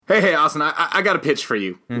Hey, Austin, I got a pitch for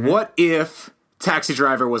you. Mm-hmm. What if Taxi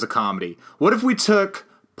Driver was a comedy? What if we took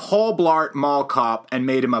Paul Blart Mall Cop and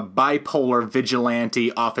made him a bipolar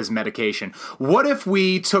vigilante off his medication? What if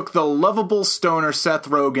we took the lovable stoner Seth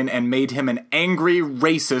Rogen and made him an angry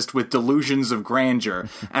racist with delusions of grandeur?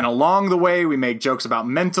 And along the way, we make jokes about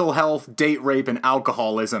mental health, date rape, and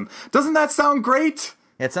alcoholism. Doesn't that sound great?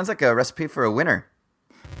 Yeah, it sounds like a recipe for a winner.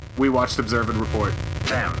 We watched Observe and Report.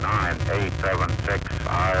 10, 9, 8, 7, 6,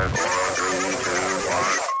 5, 4, 3, 2,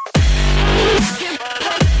 1.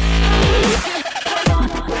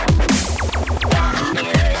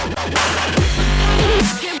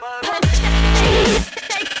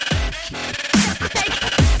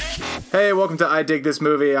 Hey, welcome to I Dig This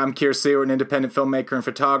Movie. I'm Keir Seward, an independent filmmaker and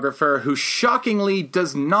photographer who shockingly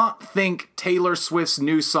does not think Taylor Swift's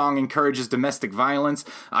new song encourages domestic violence.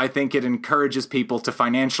 I think it encourages people to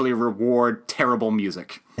financially reward terrible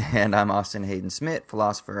music. And I'm Austin Hayden Smith,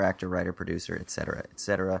 philosopher, actor, writer, producer, etc.,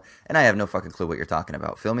 etc. And I have no fucking clue what you're talking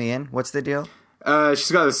about. Fill me in. What's the deal? She's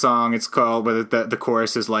got a song. It's called, but the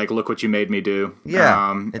chorus is like, "Look what you made me do."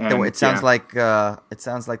 Yeah, it sounds like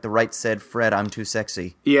the right said, "Fred, I'm too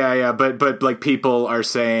sexy." Yeah, but like people are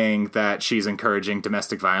saying that she's encouraging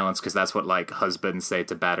domestic violence because that's what like husbands say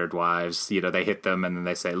to battered wives. You know, they hit them and then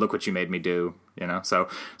they say, "Look what you made me do." You know, so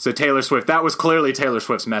Taylor Swift. That was clearly Taylor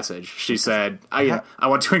Swift's message. She said, "I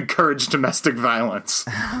want to encourage domestic violence."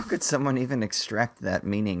 How could someone even extract that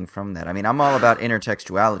meaning from that? I mean, I'm all about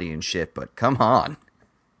intertextuality and shit, but come on.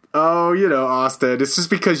 Oh, you know, Austin, it's just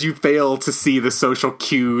because you fail to see the social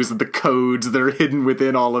cues and the codes that are hidden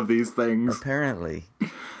within all of these things. Apparently.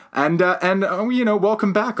 And you know,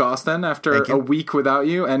 welcome back, Austin, after a week without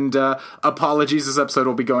you. And apologies, this episode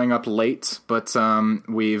will be going up late, but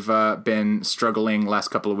we've been struggling last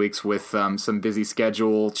couple of weeks with some busy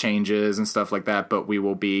schedule changes and stuff like that, but we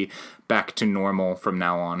will be back to normal from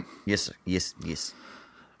now on. Yes.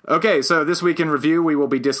 Okay, so this week in review, we will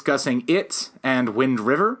be discussing It and Wind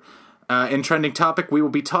River. In Trending Topic, we will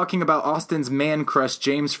be talking about Austin's man crush,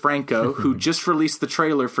 James Franco, who just released the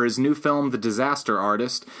trailer for his new film, The Disaster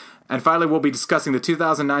Artist. And finally, we'll be discussing the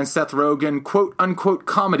 2009 Seth Rogen quote-unquote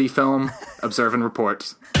comedy film, Observe and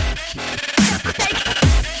Report.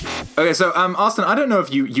 Okay, so Austin, I don't know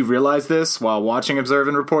if you realized this while watching Observe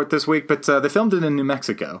and Report this week, but they filmed it in New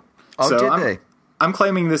Mexico. Oh, so did they? I'm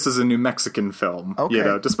claiming this is a New Mexican film, okay. You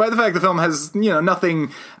know, despite the fact the film has, you know,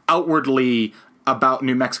 nothing outwardly about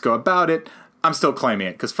New Mexico about it. I'm still claiming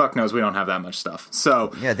it because fuck knows we don't have that much stuff.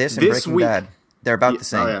 So yeah, this and Breaking Bad, they're about the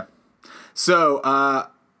same. Oh yeah. So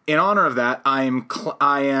in honor of that, I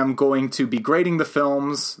am going to be grading the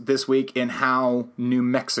films this week in how New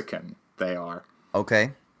Mexican they are.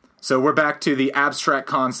 Okay. So we're back to the abstract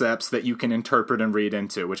concepts that you can interpret and read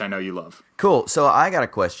into, which I know you love. Cool. So I got a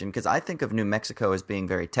question, because I think of New Mexico as being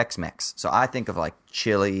very Tex-Mex. So I think of like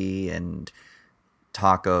chili and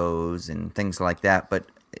tacos and things like that, but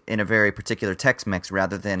in a very particular Tex-Mex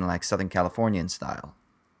rather than like Southern Californian style.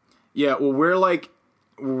 Yeah, well, we're like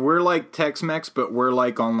Tex-Mex, but we're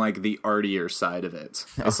like on like the artier side of it.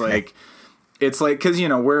 It's like, because, you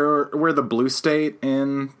know, we're the blue state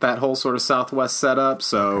in that whole sort of Southwest setup,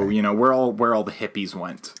 so, You know, we're all where all the hippies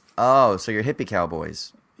went. Oh, so you're hippie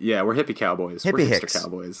cowboys. Yeah, we're hippie cowboys. Hippie we're hicks. hipster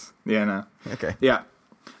cowboys. Yeah, no. Okay. Yeah.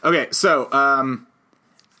 Okay, so,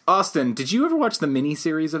 Austin, did you ever watch the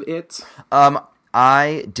miniseries of It?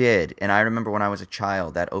 I did, and I remember when I was a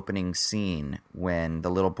child, that opening scene when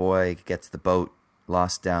the little boy gets the boat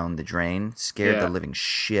lost down the drain scared the living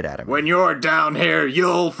shit out of me. When you're down here,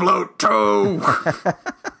 you'll float too.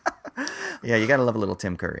 Yeah, you gotta love a little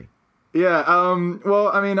Tim Curry. Yeah, well,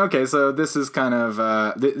 I mean, okay, so this is kind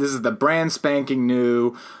of, this is the brand spanking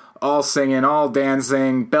new, all singing, all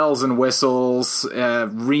dancing, bells and whistles,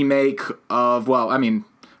 remake of,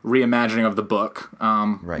 reimagining of the book,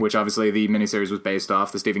 right. Which obviously the miniseries was based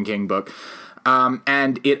off, the Stephen King book,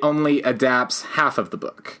 and it only adapts half of the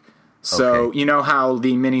book. So, okay. You know how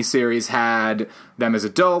the miniseries had them as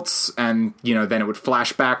adults, and, you know, then it would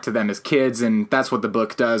flash back to them as kids, and that's what the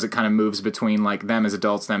book does. It kind of moves between, like, them as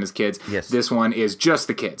adults, them as kids. Yes. This one is just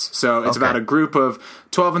the kids. So it's about a group of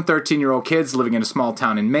 12 and 13-year-old kids living in a small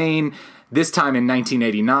town in Maine, this time in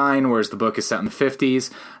 1989, whereas the book is set in the 50s,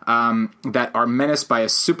 that are menaced by a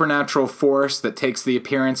supernatural force that takes the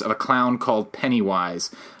appearance of a clown called Pennywise.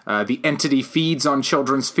 The entity feeds on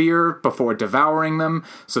children's fear before devouring them,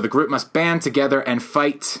 so the group must band together and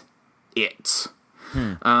fight it.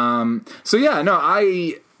 So yeah, no,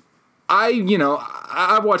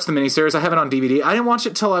 I've watched the miniseries. I have it on DVD. I didn't watch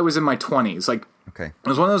it till I was in my 20s. Like, okay. It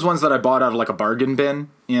was one of those ones that I bought out of like a bargain bin,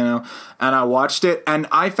 you know, and I watched it, and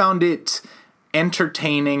I found it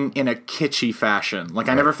entertaining in a kitschy fashion. Like,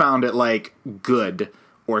 I never found it, like, good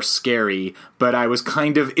or scary, but I was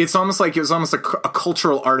kind of, it was almost a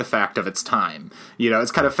cultural artifact of its time. You know,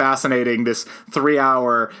 it's kind of fascinating, this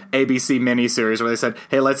 3-hour ABC miniseries where they said,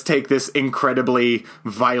 hey, let's take this incredibly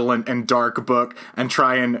violent and dark book and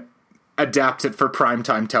try and adapt it for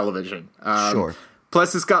primetime television. Sure.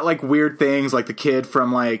 Plus, it's got, like, weird things, like the kid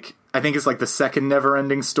from, like, I think it's, like, the second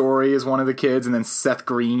Neverending Story is one of the kids, and then Seth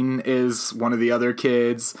Green is one of the other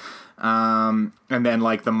kids. And then,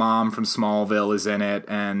 like, the mom from Smallville is in it,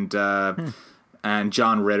 and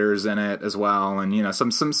John Ritter's in it as well, and, you know,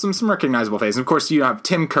 some recognizable faces. And of course, you have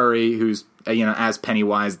Tim Curry, who's, you know, as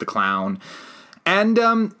Pennywise the Clown. And,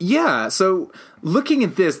 so looking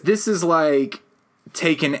at this is, like,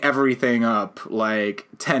 taken everything up like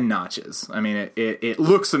 10 notches. I mean, it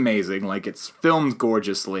looks amazing. Like, it's filmed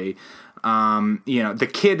gorgeously. You know,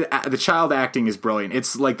 the child acting is brilliant.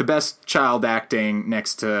 It's like the best child acting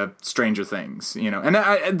next to Stranger Things, you know.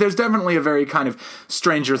 And there's definitely a very kind of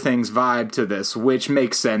Stranger Things vibe to this, which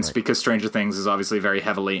makes sense because Stranger Things is obviously very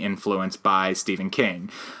heavily influenced by Stephen King.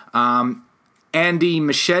 Andy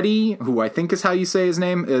Muschietti, who I think is how you say his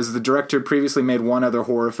name, is the director. Previously made one other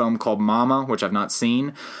horror film called Mama, which I've not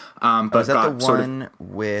seen. But is that the one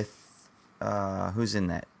with who's in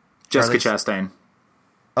that? Jessica Chastain.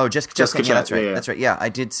 Oh, Jessica Chastain. Yeah, that's right. Yeah. That's right. Yeah, I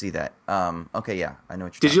did see that. Okay, yeah, I know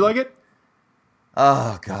what you're. Did you like it?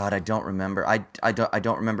 Oh God, I don't remember. I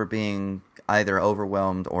don't remember being either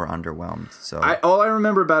overwhelmed or underwhelmed. So all I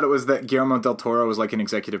remember about it was that Guillermo del Toro was like an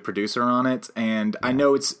executive producer on it, and I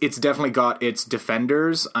know it's definitely got its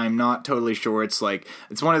defenders. I'm not totally sure. It's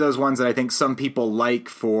one of those ones that I think some people like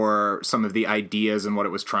for some of the ideas and what it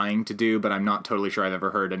was trying to do, but I'm not totally sure I've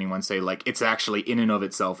ever heard anyone say like it's actually in and of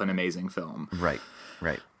itself an amazing film. Right.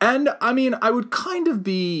 And, I mean, I would kind of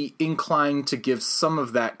be inclined to give some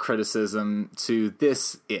of that criticism to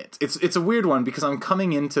this It's a weird one because I'm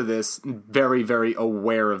coming into this very, very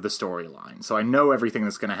aware of the storyline. So I know everything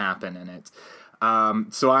that's going to happen in it.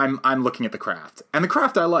 So I'm looking at the craft. And the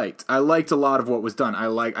craft I liked. I liked a lot of what was done.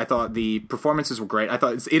 I thought the performances were great. I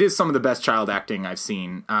thought it is some of the best child acting I've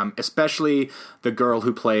seen, especially the girl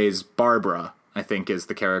who plays Barbara, I think is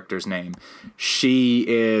the character's name. She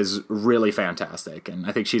is really fantastic, and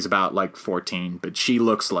I think she's about like 14, but she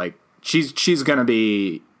looks like she's gonna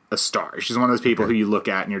be a star. She's one of those people who you look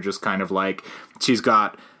at and you're just kind of like,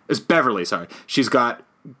 it's Beverly, sorry. She's got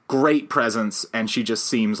great presence, and she just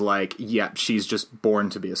seems like, she's just born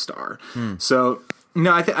to be a star. So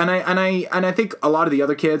no, I think a lot of the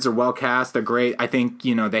other kids are well cast. They're great. I think,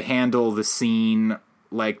 you know, they handle the scene,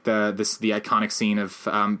 like the iconic scene of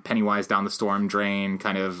Pennywise down the storm drain,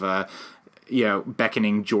 kind of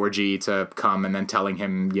beckoning Georgie to come and then telling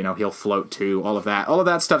him, you know, he'll float too. All of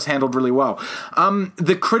that stuff's handled really well.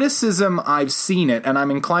 The criticism I've seen it, and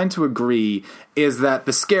I'm inclined to agree, is that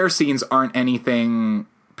the scare scenes aren't anything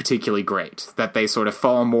particularly great. That they sort of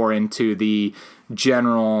fall more into the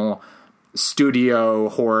general studio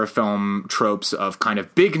horror film tropes of kind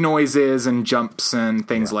of big noises and jumps and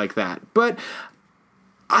things like that. But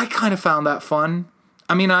I kind of found that fun.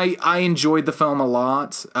 I mean, I enjoyed the film a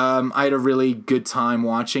lot. I had a really good time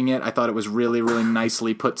watching it. I thought it was really, really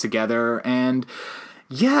nicely put together. And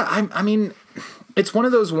yeah, I mean, it's one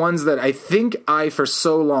of those ones that I think I for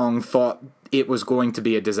so long thought it was going to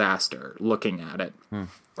be a disaster looking at it.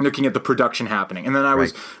 Looking at the production happening. And then I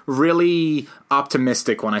was really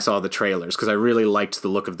optimistic when I saw the trailers, because I really liked the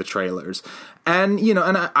look of the trailers. And, you know,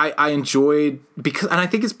 and I enjoyed, and I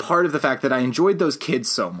think it's part of the fact that I enjoyed those kids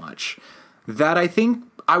so much that I think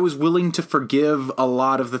I was willing to forgive a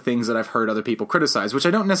lot of the things that I've heard other people criticize, which I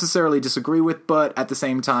don't necessarily disagree with, but at the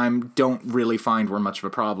same time don't really find were much of a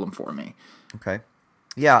problem for me. Okay.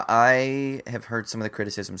 Yeah, I have heard some of the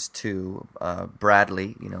criticisms too.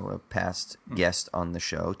 Bradley, you know, a past guest on the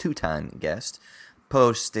show, 2-time guest,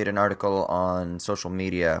 posted an article on social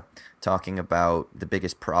media talking about the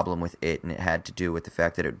biggest problem with it, and it had to do with the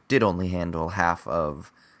fact that it did only handle half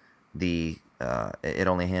of the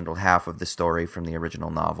story from the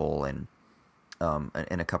original novel, and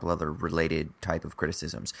a couple other related type of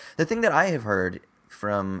criticisms. The thing that I have heard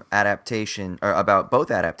from adaptation, or about both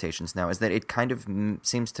adaptations now, is that it kind of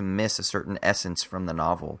seems to miss a certain essence from the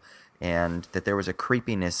novel, and that there was a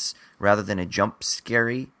creepiness rather than a jump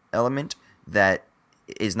scary element that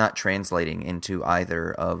is not translating into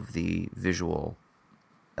either of the visual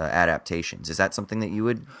adaptations. Is that something that you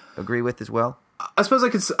would agree with as well? I suppose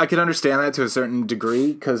I could understand that to a certain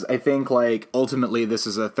degree, because I think like ultimately this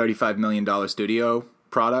is a $35 million studio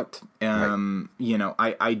product. You know,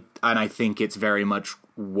 I think it's very much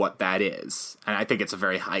what that is, and I think it's a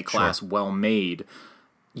very high class, well made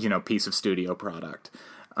piece of studio product.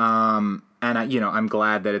 And I'm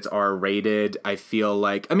glad that it's R-rated. I feel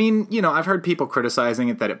like, I've heard people criticizing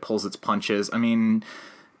it that it pulls its punches. I mean,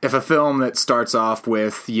 if a film that starts off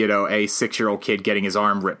with, a 6-year-old kid getting his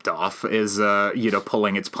arm ripped off is,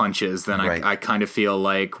 pulling its punches, then Right. I kind of feel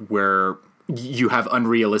like you have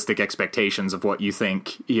unrealistic expectations of what you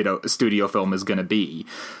think, a studio film is going to be.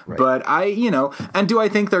 Right. But and do I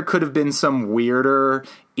think there could have been some weirder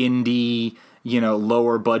indie,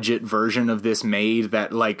 lower budget version of this made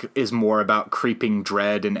that like is more about creeping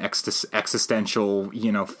dread and existential,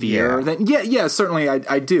 fear? Yeah. Yeah, certainly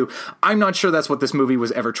I do. I'm not sure that's what this movie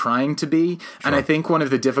was ever trying to be. Sure. And I think one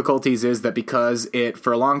of the difficulties is that because it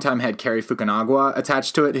for a long time had Cary Fukunaga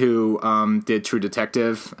attached to it, who did True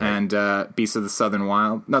Detective and Beasts of the Southern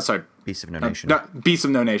Wild. No, sorry. Beasts of No Nation. Beasts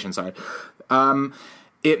of No Nation, sorry.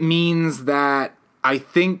 It means that I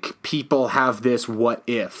think people have this what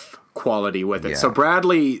if quality with it. Yeah. So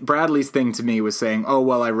Bradley's thing to me was saying, oh,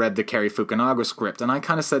 well, I read the Cary Fukunaga script. And I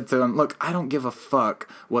kind of said to him, look, I don't give a fuck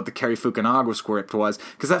what the Cary Fukunaga script was,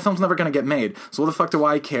 because that film's never going to get made. So what the fuck do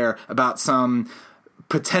I care about some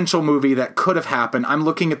potential movie that could have happened? I'm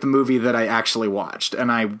looking at the movie that I actually watched.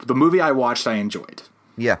 And the movie I watched, I enjoyed.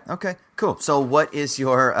 Yeah, okay, cool. So what is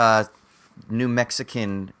your New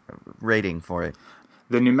Mexican rating for it?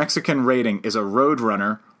 The New Mexican rating is a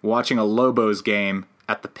roadrunner watching a Lobos game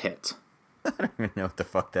at the pit. I don't even know what the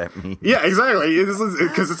fuck that means. Yeah, exactly. This is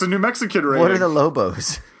because it's a New Mexican rating. What are the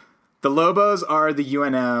Lobos? The Lobos are the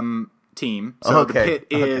UNM team. So the Pit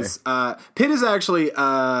is Pit is actually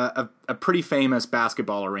a pretty famous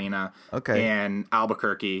basketball arena in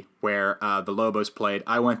Albuquerque where the Lobos played.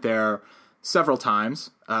 I went there several times.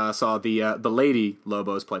 Saw the Lady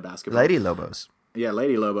Lobos play basketball. Lady Lobos. Yeah,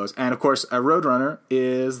 Lady Lobos. And, of course, a Roadrunner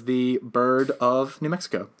is the bird of New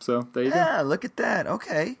Mexico. So, there you go. Yeah, look at that.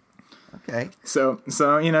 Okay. So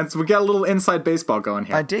we got a little inside baseball going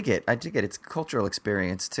here. I dig it. It's a cultural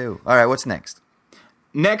experience, too. All right, what's next?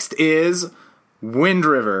 Next is Wind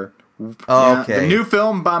River. Okay. The new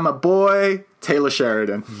film by my boy, Taylor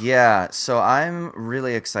Sheridan. Yeah, so I'm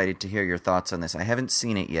really excited to hear your thoughts on this. I haven't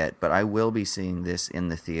seen it yet, but I will be seeing this in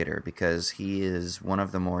the theater because he is one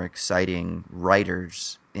of the more exciting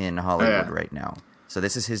writers in Hollywood right now. So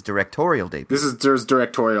this is his directorial debut. This is his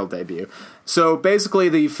directorial debut. So basically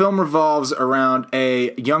the film revolves around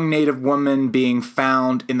a young Native woman being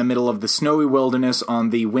found in the middle of the snowy wilderness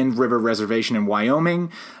on the Wind River Reservation in Wyoming.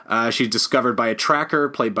 She's discovered by a tracker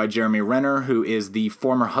played by Jeremy Renner, who is the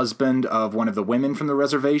former husband of one of the women from the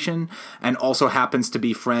reservation, and also happens to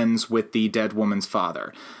be friends with the dead woman's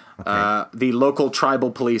father. Okay. The local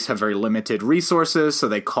tribal police have very limited resources, so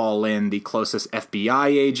they call in the closest FBI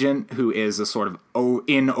agent, who is a sort of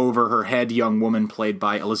in-over-her-head young woman played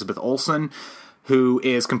by Elizabeth Olsen, who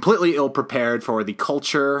is completely ill-prepared for the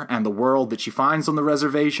culture and the world that she finds on the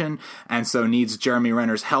reservation, and so needs Jeremy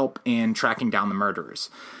Renner's help in tracking down the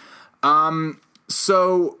murderers.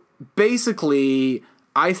 So, basically,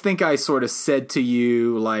 I think I sort of said to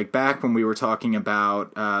you, like, back when we were talking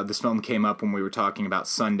about, this film came up when we were talking about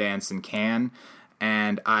Sundance and Cannes,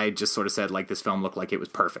 and I just sort of said, like, this film looked like it was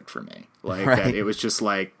perfect for me. Like, that it was just,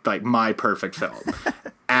 like my perfect film.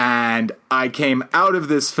 And I came out of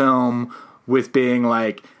this film with being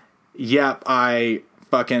like, yep, I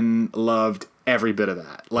fucking loved every bit of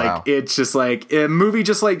that. Like, It's just, like, a movie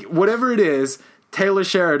just, like, whatever it is, Taylor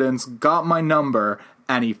Sheridan's got my number,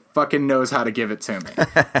 and he fucking knows how to give it to me.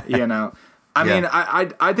 I mean,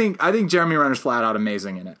 I think Jeremy Renner's flat out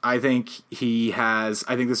amazing in it. I think this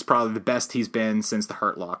is probably the best he's been since The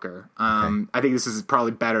Hurt Locker. I think this is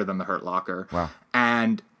probably better than The Hurt Locker. Wow.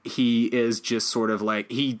 And he is just sort of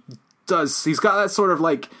like, he's got that sort of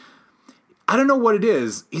like, I don't know what it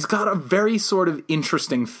is. He's got a very sort of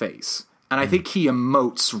interesting face. And I think he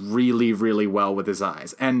emotes really, really well with his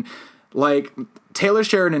eyes. And like, Taylor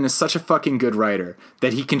Sheridan is such a fucking good writer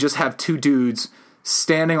that he can just have two dudes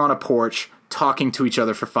standing on a porch talking to each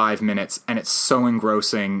other for 5 minutes, and it's so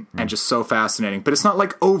engrossing and just so fascinating. But it's not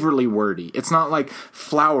like overly wordy. It's not like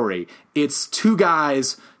flowery. It's two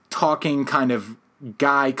guys talking kind of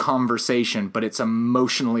guy conversation, but it's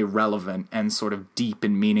emotionally relevant and sort of deep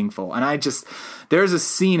and meaningful. And there's a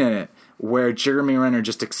scene in it where Jeremy Renner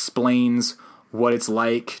just explains what it's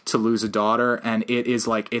like to lose a daughter, and it is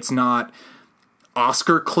like, it's not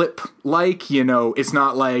Oscar clip like, it's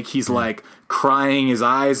not like he's like crying his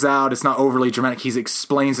eyes out. It's not overly dramatic. He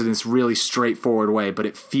explains it in this really straightforward way, but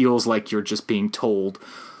it feels like you're just being told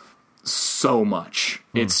so much.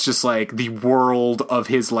 It's just like the world of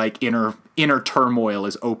his like inner turmoil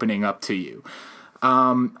is opening up to you.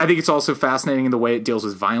 I think it's also fascinating in the way it deals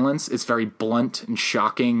with violence. It's very blunt and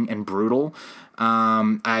shocking and brutal.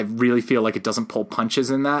 I really feel like it doesn't pull punches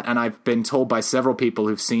in that, and I've been told by several people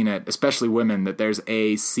who've seen it, especially women, that there's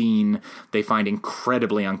a scene they find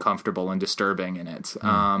incredibly uncomfortable and disturbing in it.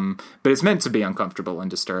 But it's meant to be uncomfortable and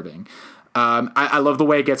disturbing. I love the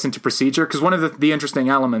way it gets into procedure, because one of the interesting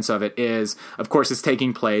elements of it is, of course, it's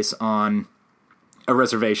taking place on a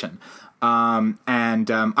reservation. I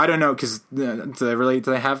don't know, because do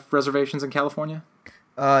they have reservations in California?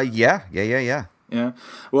 Yeah. Yeah.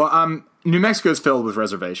 Well, New Mexico's filled with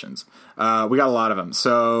reservations. We got a lot of them.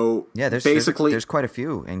 So yeah, there's quite a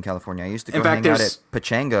few in California. I used to go hang out at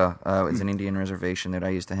Pechanga. It's an Indian reservation that I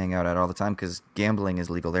used to hang out at all the time because gambling is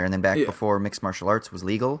legal there. And then before mixed martial arts was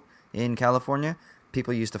legal in California,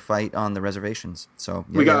 people used to fight on the reservations. So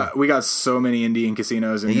yeah, we got so many Indian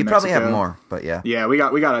casinos in New Mexico. You probably have more, but yeah. Yeah, we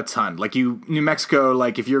got a ton. Like New Mexico,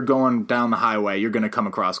 like if you're going down the highway, you're going to come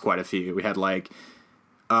across quite a few. We had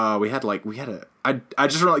I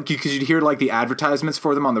just remember, because you'd hear like the advertisements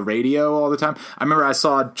for them on the radio all the time. I remember I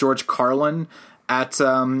saw George Carlin at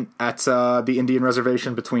the Indian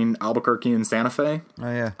reservation between Albuquerque and Santa Fe. Oh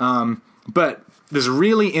yeah. But there's a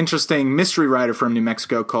really interesting mystery writer from New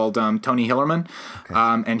Mexico called Tony Hillerman,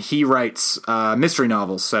 and he writes mystery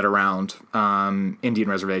novels set around Indian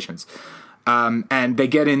reservations, and they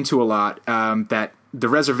get into a lot that the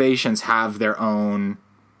reservations have their own,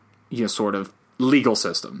 sort of legal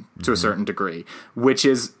system to a certain degree, which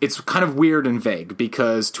is, it's kind of weird and vague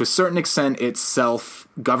because to a certain extent it's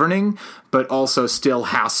self-governing, but also still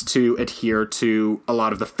has to adhere to a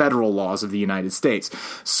lot of the federal laws of the United States.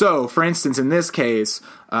 So, for instance, in this case,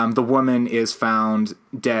 the woman is found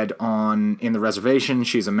dead in the reservation.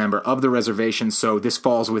 She's a member of the reservation, so this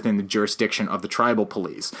falls within the jurisdiction of the tribal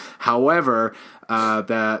police. However,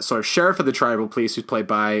 the sort of sheriff of the tribal police, who's played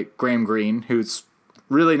by Graham Greene, who's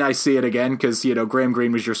really nice to see it again because, Graham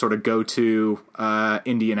Greene was your sort of go-to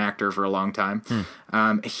Indian actor for a long time.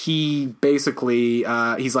 He basically,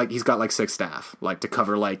 he's got like 6 staff, like to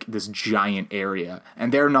cover like this giant area.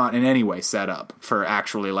 And they're not in any way set up for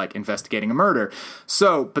actually like investigating a murder.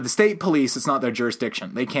 So, but the state police, it's not their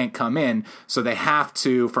jurisdiction. They can't come in. So they have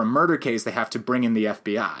to, for a murder case, they have to bring in the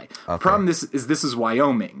FBI. Okay. The problem this is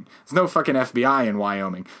Wyoming. There's no fucking FBI in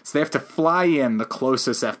Wyoming. So they have to fly in the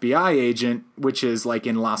closest FBI agent, which is like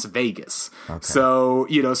in Las Vegas. Okay. So,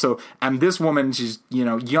 and this woman, she's,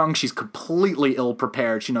 young, she's completely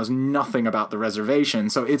ill-prepared. She knows nothing about the reservation.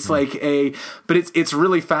 So it's but it's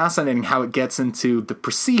really fascinating how it gets into the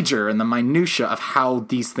procedure and the minutia of how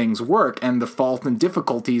these things work and the fault and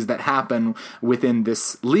difficulties that happen within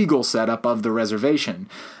this legal setup of the reservation.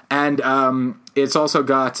 And it's also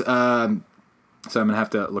got, so I'm going to have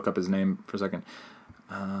to look up his name for a second.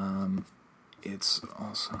 It's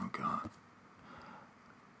also got...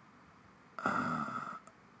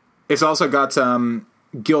 It's also got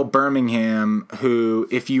Gil Birmingham, who,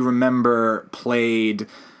 if you remember, played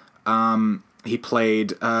Jeff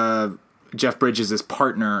Bridges'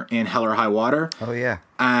 partner in Hell or High Water. Oh yeah,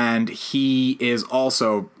 and he is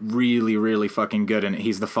also really, really fucking good in it.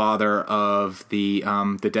 He's the father of the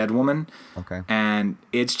dead woman. Okay, and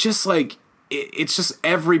it's just like it's just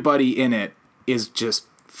everybody in it is just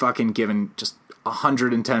fucking given just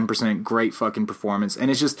 110% great fucking performance, and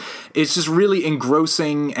it's just really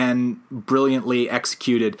engrossing and brilliantly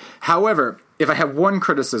executed. However, if I have one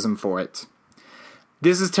criticism for it,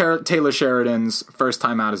 this is Taylor Sheridan's first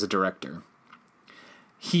time out as a director.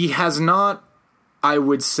 He has not, I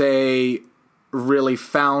would say, really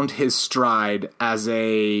found his stride as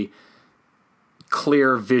a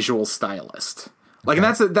clear visual stylist. Like, and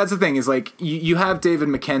that's the thing, is like you have David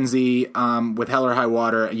Mackenzie with Hell or High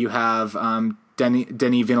Water, you have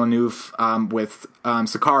Denis Villeneuve with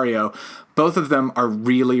Sicario. Both of them are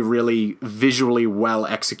really, really visually well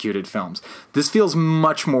executed films. This feels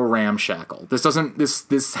much more ramshackle.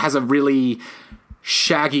 This has a really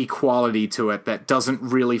shaggy quality to it that doesn't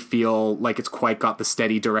really feel like it's quite got the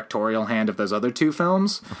steady directorial hand of those other two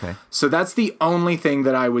films. Okay. So that's the only thing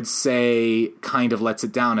that I would say kind of lets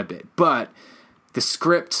it down a bit. But the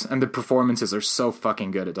script and the performances are so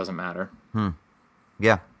fucking good, it doesn't matter.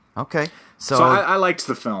 Yeah. Okay. So I liked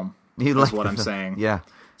the film. That's what I'm saying. Yeah.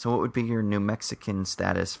 So what would be your New Mexican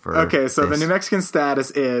status for Okay, so this? The New Mexican status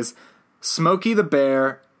is Smokey the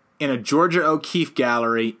Bear in a Georgia O'Keeffe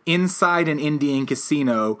gallery inside an Indian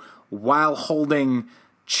casino while holding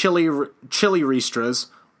chili ristras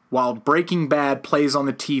while Breaking Bad plays on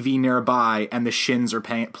the TV nearby and the Shins are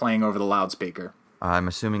playing over the loudspeaker. I'm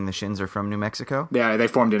assuming the Shins are from New Mexico? Yeah, they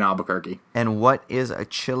formed in Albuquerque. And what is a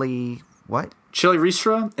chili... what? Chili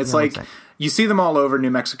ristra? It's like... You see them all over New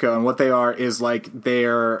Mexico, and what they are is like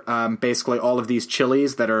they're basically all of these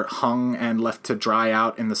chilies that are hung and left to dry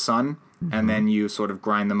out in the sun. and then you sort of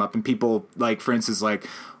grind them up. And people, like, for instance, like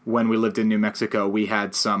when we lived in New Mexico, we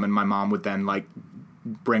had some, and my mom would then like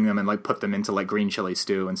bring them and like put them into like green chili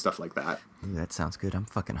stew and stuff like that. Ooh, that sounds good. I'm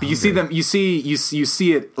fucking hungry. But you see them, you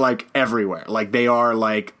see it like everywhere. Like they are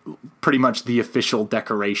like pretty much the official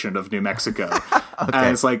decoration of New Mexico. Okay. And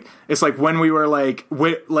it's like when we were like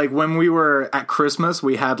when we were at Christmas,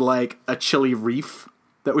 we had like a chili wreath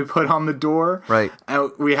that we put on the door. Right.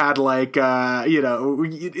 And we had like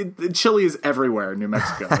chili is everywhere in New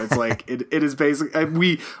Mexico. It's like it is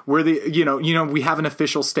basically we're the we have an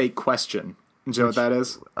official state question. Do you know what that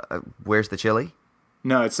is? Where's the chili?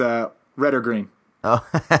 No, it's red or green. Oh,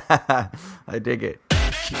 I dig it.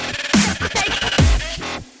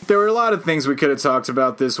 There were a lot of things we could have talked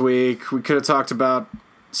about this week. We could have talked about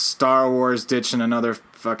Star Wars ditching another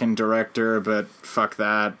fucking director, but fuck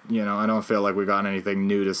that. I don't feel like we got anything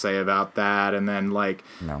new to say about that. And then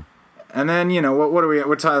no. And then what are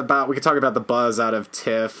we're talking about? We could talk about the buzz out of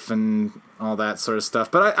TIFF and all that sort of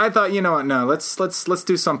stuff. But I thought, you know what? No, let's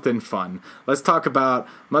do something fun. Let's talk about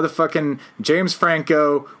motherfucking James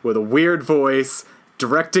Franco with a weird voice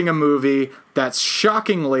directing a movie that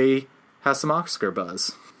shockingly has some Oscar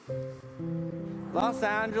buzz. Los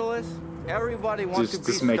Angeles, everybody wants to be a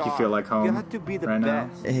star. Just make you feel like home. You have to be the right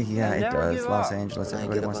best. now. Yeah, it does. Los Angeles,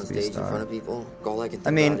 everybody wants to be a star.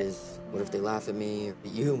 I mean, what if they laugh at me or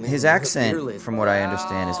at you, man? His accent, from what I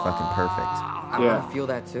understand, is fucking perfect. I want to feel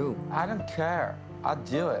that too. I don't care. I'll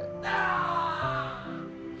do it.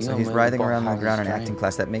 So he's writhing around on the ground in acting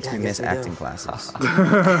class. That makes me miss acting classes.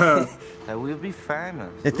 I will be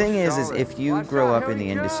famous. The thing is if you grow up in the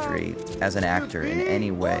industry as an actor in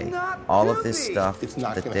any way, all of this stuff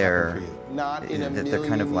that they're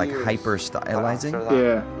kind of like hyper stylizing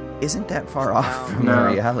isn't that far off from the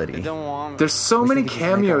reality. There's so many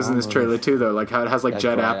cameos in this trailer too, though. Like how it has like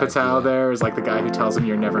Judd Apatow there is like the guy who tells him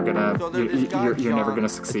you're never gonna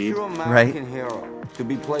succeed. Right. To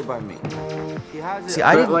be played by me. See,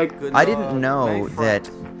 I didn't know that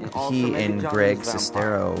he and Greg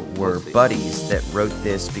Sestero were buddies that wrote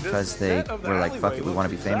this because they were like, fuck it, we want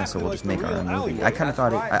to be famous, so we'll just make our own movie. I kind of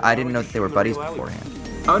thought I didn't know that they were buddies beforehand.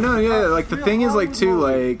 Oh no, yeah, like the thing is like too,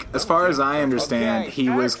 like as far as I understand, he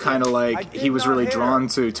was kind of like he was really drawn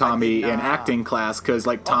to Tommy in acting class because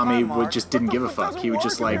like Tommy just didn't give a fuck. He would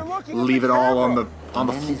just like leave it all on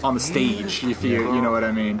the stage, if you know what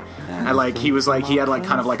I mean. And like he had like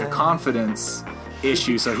kind of like a confidence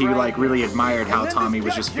issue, so he like really admired how Tommy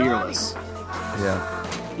was just fearless.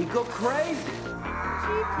 Yeah. He go crazy.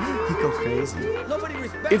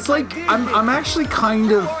 It's like I'm actually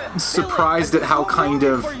kind of surprised at how kind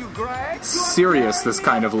of serious this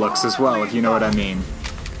kind of looks as well, if you know what I mean.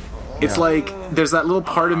 It's like there's that little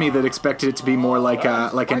part of me that expected it to be more like an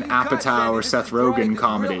Apatow or Seth Rogen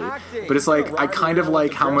comedy, but it's like I kind of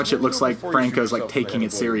like how much it looks like Franco's like taking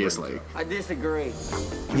it seriously. I disagree.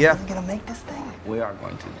 Yeah. We're gonna make this thing. We are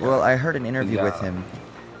going to. Well, I heard an interview with him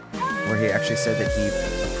where he actually said that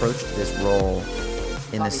he approached this role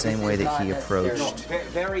in the same way that he approached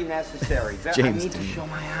very necessary. James I need to Dean. show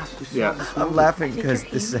my ass to Yeah. I'm laughing because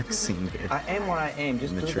the sex scene bit. I am what I am.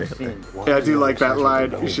 Just in the do the trailer. scene. Yeah, I do like that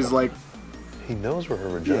line. She's like, he knows where her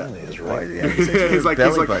vagina is, right? Yeah, he's like,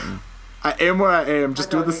 belly button. I am where I am. Just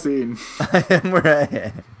do the scene. I am where I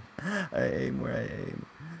am. I aim where I aim.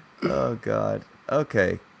 Oh God.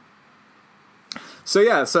 Okay.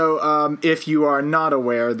 So if you are not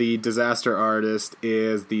aware, The Disaster Artist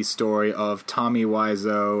is the story of Tommy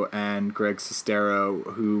Wiseau and Greg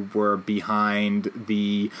Sestero, who were behind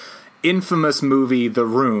the infamous movie The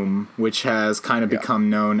Room, which has kind of become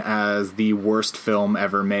known as the worst film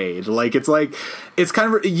ever made.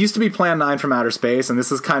 It used to be Plan 9 from Outer Space, and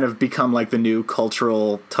this has kind of become like the new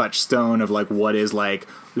cultural touchstone of like what is like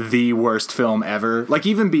the worst film ever. Like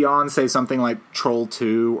even beyond, say, something like Troll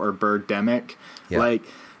 2 or Birdemic. Yeah. Like,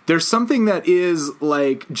 there's something that is,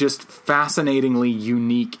 like, just fascinatingly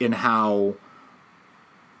unique in how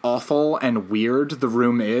awful and weird The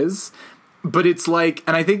Room is. But it's like,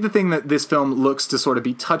 and I think the thing that this film looks to sort of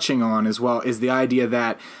be touching on as well is the idea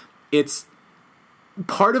that it's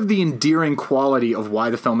part of the endearing quality of why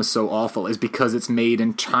the film is so awful is because it's made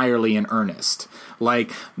entirely in earnest.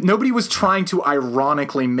 Like, nobody was trying to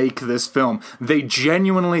ironically make this film. They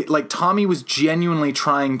genuinely, like, Tommy was genuinely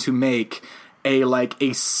trying to make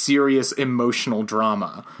a serious emotional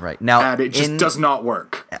drama. Right. Now, and it just does not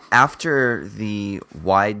work. After the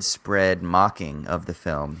widespread mocking of the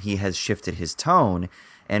film, he has shifted his tone,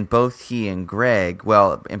 and both he and Greg,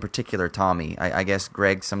 well, in particular Tommy, I guess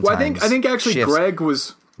Greg sometimes I think actually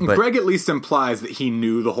shifts, Greg at least implies that he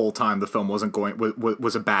knew the whole time the film was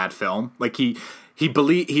a bad film. Like he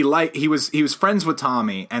he was friends with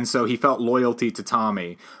Tommy, and so he felt loyalty to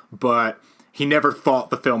Tommy, but he never thought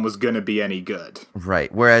the film was going to be any good.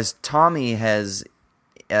 Right. Whereas Tommy has,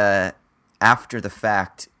 after the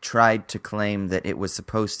fact, tried to claim that it was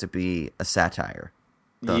supposed to be a satire.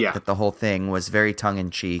 That the whole thing was very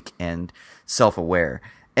tongue-in-cheek and self-aware.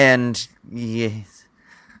 And, yes,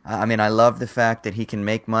 I mean, I love the fact that he can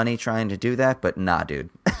make money trying to do that, but nah, dude.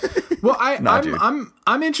 Well,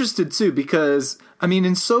 I'm interested too, because I mean,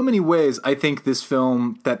 in so many ways, I think this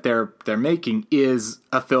film that they're making is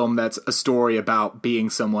a film that's a story about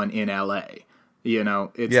being someone in LA. You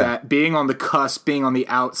know, it's that being on the cusp, being on the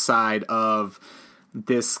outside of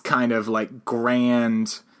this kind of like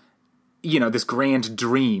grand, you know, this grand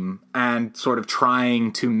dream, and sort of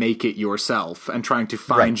trying to make it yourself and trying to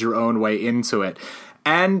find your own way into it.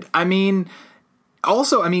 And I mean,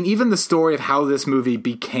 also, I mean, even the story of how this movie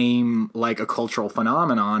became like a cultural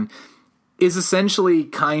phenomenon is essentially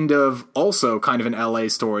kind of an LA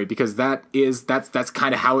story, because that's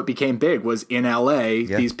kind of how it became big, was in LA,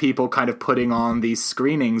 these people kind of putting on these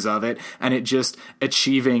screenings of it, and it just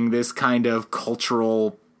achieving this kind of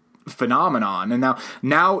cultural phenomenon. And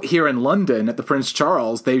now here in London at the Prince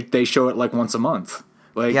Charles, they show it like once a month.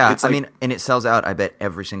 Like, I mean, and it sells out, I bet,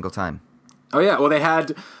 every single time. Oh yeah, well they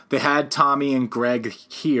had Tommy and Greg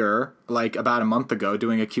here like about a month ago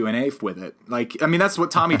doing a Q&A with it. Like, I mean, that's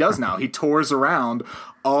what Tommy does now. He tours around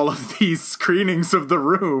all of these screenings of The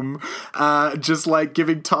Room, just like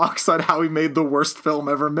giving talks on how he made the worst film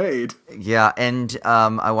ever made. Yeah, and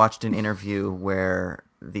I watched an interview where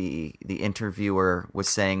the interviewer was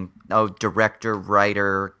saying, oh, director,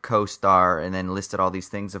 writer, co-star, and then listed all these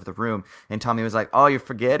things of The Room. And Tommy was like, oh, you're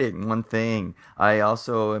forgetting one thing. I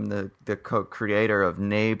also am the co-creator of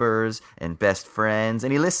Neighbors and Best Friends.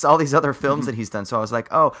 And he lists all these other films that he's done. So I was like,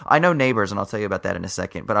 oh, I know Neighbors, and I'll tell you about that in a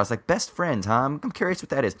second. But I was like, Best Friends, huh? I'm curious what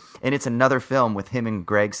that is. And it's another film with him and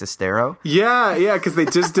Greg Sestero. Yeah, because they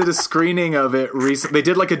just did a screening of it recently. They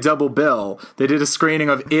did like a double bill. They did a screening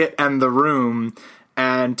of it and The Room,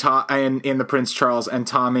 and in the Prince Charles, and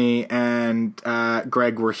Tommy and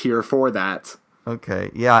Greg were here for that. Okay,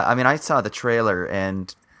 yeah, I mean, I saw the trailer,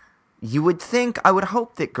 and you would think, I would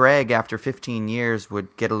hope that Greg, after 15 years,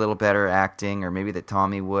 would get a little better acting, or maybe that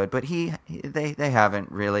Tommy would, but they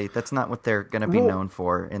haven't really. That's not what they're going to be known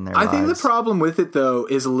for in their lives. I think the problem with it, though,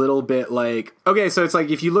 is a little bit like, okay, so it's like,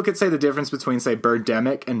 if you look at, say, the difference between, say,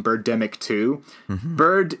 Birdemic and Birdemic 2,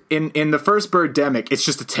 in the first Birdemic, it's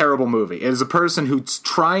just a terrible movie. It is a person who's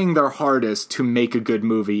trying their hardest to make a good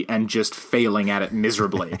movie and just failing at it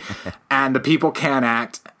miserably. And the people can't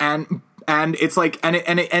act, and it's like, and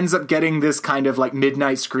it ends up getting this kind of like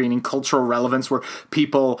midnight screening cultural relevance where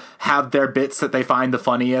people have their bits that they find the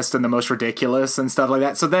funniest and the most ridiculous and stuff like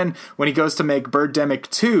that. So then when he goes to make Birdemic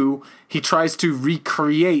 2, he tries to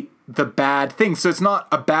recreate the bad thing. So it's not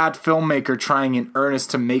a bad filmmaker trying in earnest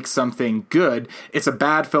to make something good. It's a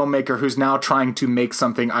bad filmmaker who's now trying to make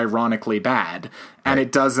something ironically bad. And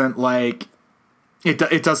it doesn't like,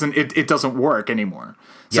 it doesn't work anymore.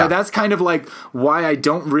 So that's kind of like why I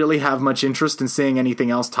don't really have much interest in seeing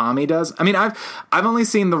anything else Tommy does. I mean, I've only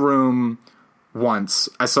seen The Room once.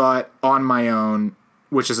 I saw it on my own,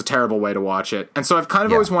 which is a terrible way to watch it. And so I've kind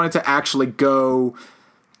of always wanted to actually go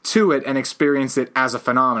to it and experience it as a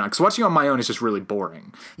phenomenon, because watching on my own is just really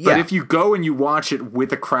boring. But if you go and you watch it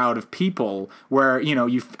with a crowd of people, where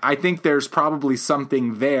I think there's probably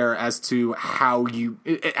something there as to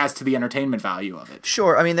the entertainment value of it.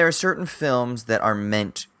 Sure, I mean, there are certain films that are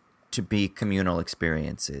meant to be communal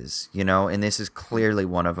experiences, and this is clearly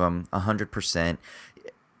one of them, 100%.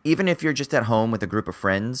 Even if you're just at home with a group of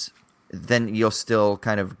friends, then you'll still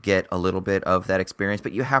kind of get a little bit of that experience,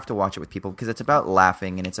 but you have to watch it with people, because it's about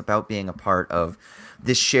laughing and it's about being a part of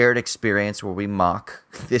this shared experience where we mock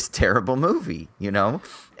this terrible movie,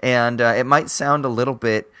 And it might sound a little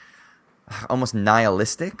bit almost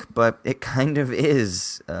nihilistic, but it kind of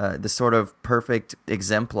is the sort of perfect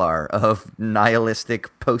exemplar of nihilistic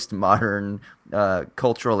postmodern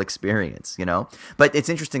cultural experience, But it's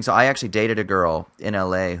interesting. So I actually dated a girl in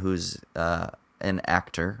LA who's an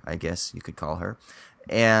actor, I guess you could call her,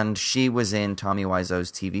 and she was in Tommy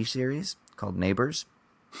Wiseau's TV series called Neighbors,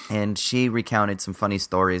 and she recounted some funny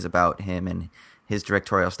stories about him and his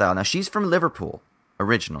directorial style. Now, she's from Liverpool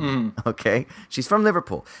originally, okay? She's from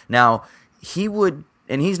Liverpool. Now,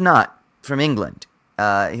 he's not from England.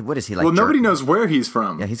 What is he like? Well, nobody knows where he's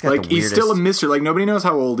from. Yeah, he's got the weirdest... he's still a mystery. Like, nobody knows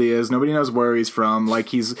how old he is. Nobody knows where he's from. Like,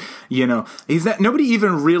 he's nobody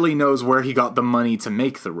even really knows where he got the money to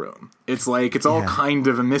make The Room. It's like, it's all kind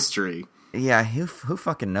of a mystery. Yeah, who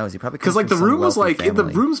fucking knows? He probably, because like The Room was like, the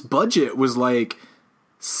Room's budget was like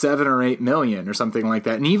 $7 or $8 million or something like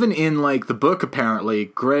that. And even in like the book, apparently,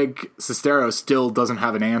 Greg Sestero still doesn't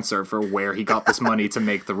have an answer for where he got this money to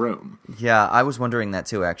make The Room. Yeah, I was wondering that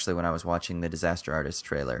too, actually, when I was watching the Disaster Artist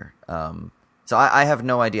trailer. So I have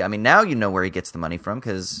no idea. I mean, now you know where he gets the money from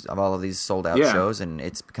because of all of these sold-out shows, and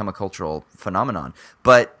it's become a cultural phenomenon.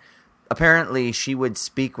 But apparently she would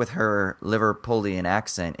speak with her Liverpudlian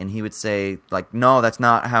accent, and he would say, like, no, that's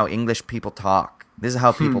not how English people talk. This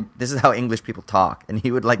is how English people talk. And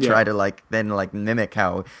he would try to then mimic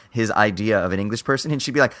how his idea of an English person. And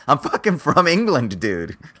she'd be like, I'm fucking from England,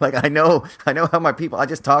 dude. Like, I know how my people, I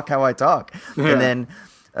just talk how I talk. Yeah. And then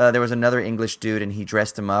there was another English dude, and he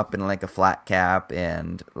dressed him up in like a flat cap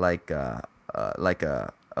and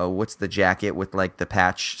what's the jacket with like the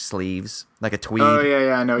patch sleeves, like a tweed. Oh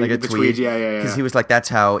yeah, I know. Like the tweed. Yeah. Because he was like, that's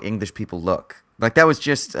how English people look. Like that was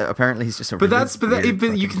just apparently he's just a. But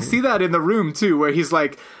you can see that in The Room too, where he's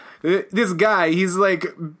like, this guy, he's like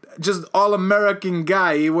just all American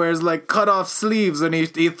guy. He wears like cut off sleeves and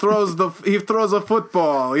he throws a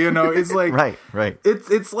football. You know, it's like right.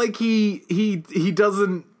 It's like he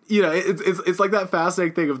doesn't. You know, it's like that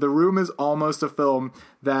fascinating thing of The Room is almost a film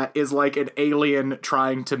that is like an alien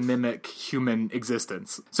trying to mimic human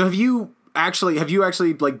existence. So have you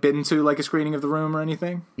actually like been to like a screening of The Room or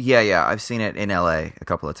anything? Yeah, I've seen it in LA a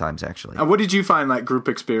couple of times actually. What did you find that group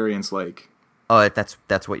experience like? Oh,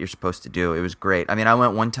 that's what you're supposed to do. It was great. I mean, I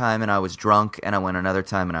went one time and I was drunk, and I went another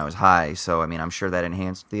time and I was high. So I mean, I'm sure that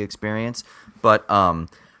enhanced the experience. But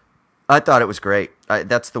I thought it was great.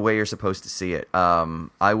 That's the way you're supposed to see it.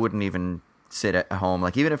 I wouldn't even sit at home.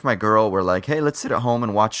 Like, even if my girl were like, hey, let's sit at home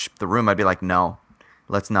and watch The Room, I'd be like, no,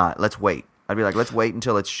 let's not. Let's wait. I'd be like, let's wait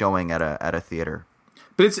until it's showing at a theater.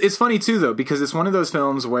 But it's funny too though, because it's one of those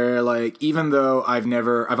films where like, even though I've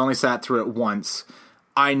only sat through it once,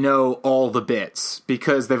 I know all the bits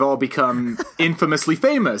because they've all become infamously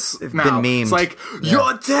famous. They've now. been memed. It's like,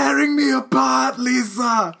 you're tearing me apart,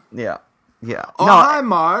 Lisa. Yeah. Oh, no, hi,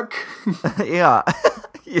 Mark. Yeah.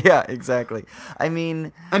 Yeah, exactly. I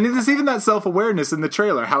mean, and there's even that self-awareness in the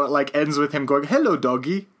trailer, how it like ends with him going, hello,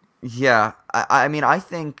 doggy. Yeah, I mean, I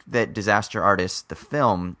think that Disaster Artist, the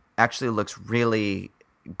film, actually looks really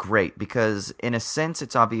great because, in a sense,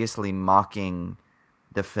 it's obviously mocking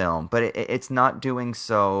the film, but it's not doing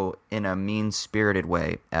so in a mean-spirited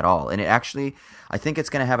way at all. And it actually, I think it's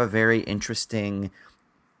going to have a very interesting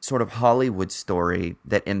sort of Hollywood story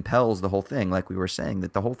that impels the whole thing. Like we were saying,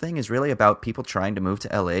 that the whole thing is really about people trying to move to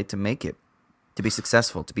LA to make it, to be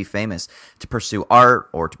successful, to be famous, to pursue art,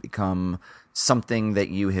 or to become something that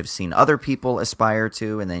you have seen other people aspire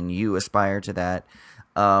to, and then you aspire to that.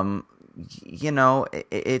 You know,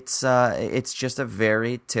 it's just a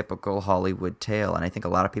very typical Hollywood tale, and I think a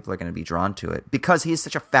lot of people are going to be drawn to it because he's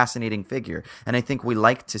such a fascinating figure. And I think we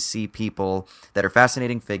like to see people that are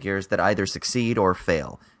fascinating figures that either succeed or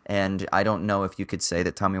fail. And I don't know if you could say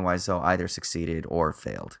that Tommy Wiseau either succeeded or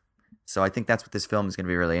failed. So I think that's what this film is going to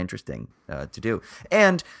be really interesting to do.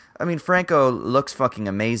 And I mean, Franco looks fucking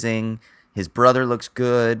amazing. His brother looks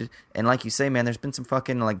good, and like you say, man, there's been some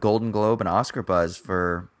fucking like Golden Globe and Oscar buzz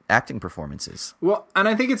for acting performances. Well, and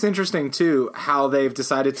I think it's interesting too how they've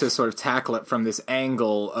decided to sort of tackle it from this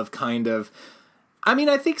angle of kind of, I mean,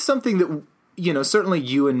 I think something that, you know, certainly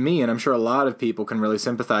you and me, and I'm sure a lot of people can really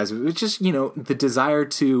sympathize with, which is, you know, the desire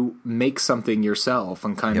to make something yourself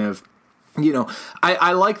and kind of, you know,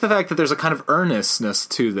 I like the fact that there's a kind of earnestness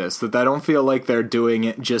to this, that I don't feel like they're doing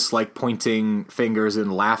it just like pointing fingers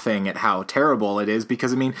and laughing at how terrible it is,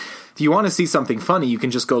 because I mean, if you want to see something funny, you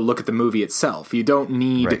can just go look at the movie itself. You don't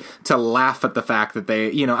need to laugh at the fact that they,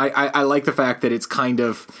 you know, I like the fact that it's kind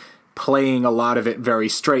of playing a lot of it very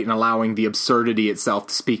straight and allowing the absurdity itself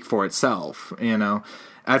to speak for itself, you know.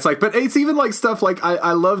 And it's like, but it's even like stuff like,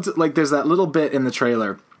 I loved, like there's that little bit in the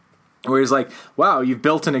trailer where he's like, wow, you've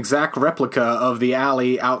built an exact replica of the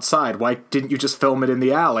alley outside. Why didn't you just film it in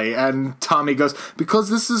the alley? And Tommy goes, because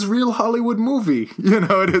this is real Hollywood movie. You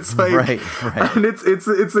know, and it's like, right. And it's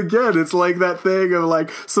again, it's like that thing of like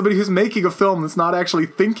somebody who's making a film that's not actually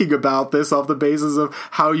thinking about this off the basis of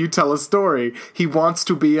how you tell a story. He wants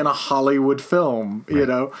to be in a Hollywood film, you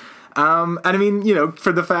know? And I mean, you know,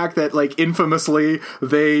 for the fact that like infamously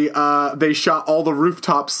they shot all the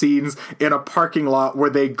rooftop scenes in a parking lot where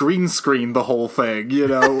they green screened the whole thing, you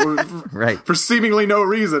know, for seemingly no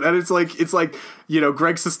reason. And it's like, you know,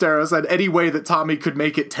 Greg Sestero said any way that Tommy could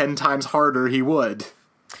make it 10 times harder, he would.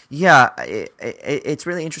 Yeah, it's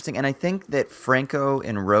really interesting. And I think that Franco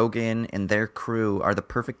and Rogen and their crew are the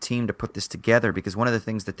perfect team to put this together, because one of the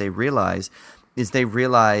things that they realize is they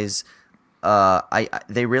realize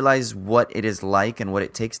what it is like and what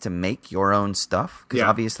it takes to make your own stuff. Because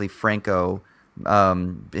obviously Franco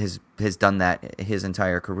has done that his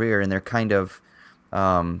entire career, and they're kind of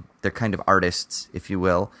artists, if you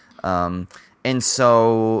will. And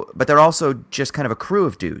so, but they're also just kind of a crew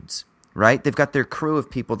of dudes, right? They've got their crew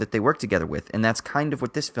of people that they work together with, and that's kind of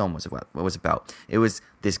what this film was about. It was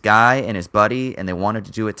this guy and his buddy, and they wanted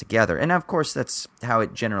to do it together. And of course, that's how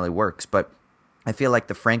it generally works, but I feel like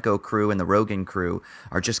the Franco crew and the Rogen crew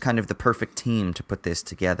are just kind of the perfect team to put this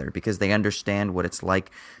together, because they understand what it's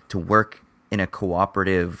like to work in a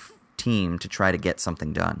cooperative team to try to get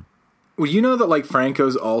something done. Well, you know that like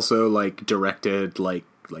Franco's also like directed like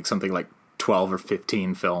something like 12 or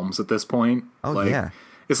 15 films at this point. Oh, like, yeah.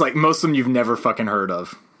 It's like most of them you've never fucking heard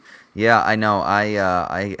of. Yeah, I know.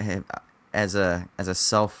 I have, as a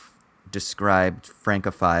self-described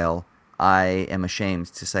Francophile, I am ashamed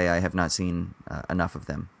to say I have not seen enough of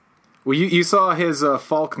them. Well, you saw his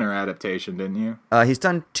Faulkner adaptation, didn't you? He's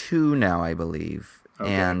done 2 now, I believe.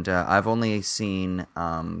 Okay. And I've only seen,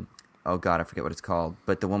 oh God, I forget what it's called,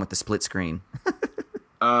 but the one with the split screen.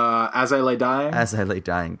 As I Lay Dying? As I Lay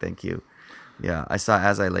Dying, thank you. Yeah, I saw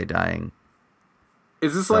As I Lay Dying.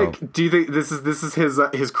 Is this like, do you think this is his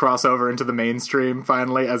crossover into the mainstream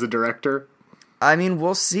finally as a director? I mean,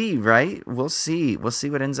 we'll see, right? We'll see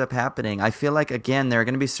what ends up happening. I feel like, again, there are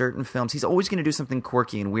going to be certain films. He's always going to do something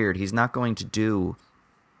quirky and weird. He's not going to do,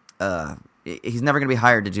 he's never going to be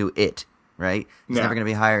hired to do it, right? He's never going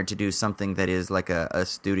to be hired to do something that is like a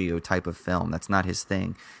studio type of film. That's not his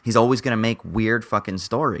thing. He's always going to make weird fucking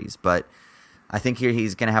stories, but I think here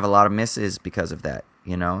he's going to have a lot of misses because of that,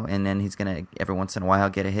 you know? And then he's going to, every once in a while,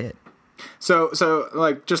 get a hit. So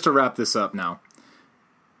like, just to wrap this up now,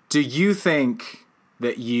 do you think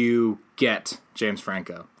that you get James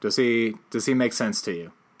Franco? Does he make sense to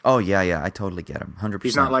you? Oh, yeah, I totally get him, 100%.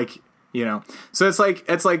 He's not like, you know, so it's like,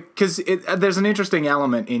 because there's an interesting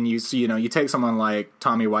element in you, so, you know, you take someone like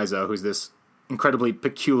Tommy Wiseau, who's this incredibly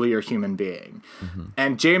peculiar human being,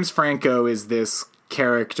 and James Franco is this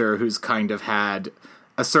character who's kind of had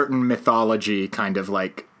a certain mythology kind of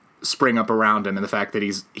like spring up around him, and the fact that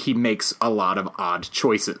he makes a lot of odd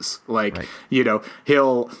choices. Like, right. You know,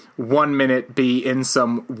 he'll 1 minute be in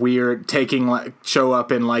some weird show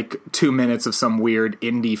up in like 2 minutes of some weird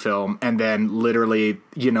indie film, and then literally,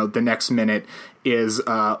 you know, the next minute is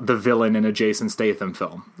the villain in a Jason Statham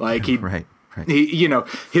film. Like right. He, you know,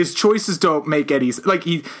 his choices don't make any like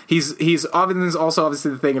he's also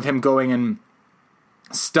obviously the thing of him going and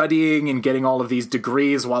studying and getting all of these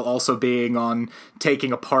degrees while also being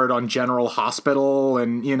taking a part on General Hospital,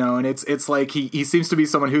 and you know, and it's like he seems to be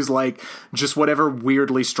someone who's like just whatever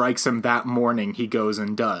weirdly strikes him that morning he goes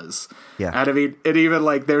and does. Yeah. And I mean, it even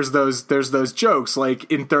like there's those jokes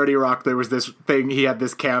like in 30 Rock there was this thing, he had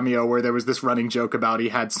this cameo where there was this running joke about he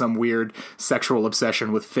had some weird sexual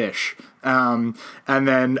obsession with fish. And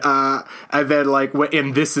then like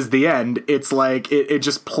in This Is the End, it's like it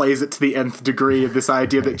just plays it to the nth degree of this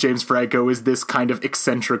idea that James Franco is this kind of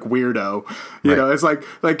eccentric weirdo. You know, it's like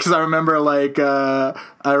because I remember like I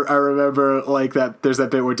remember like that there's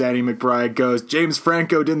that bit where Danny McBride goes, James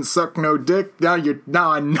Franco didn't suck no dick.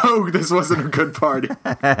 Now I know this wasn't a good party.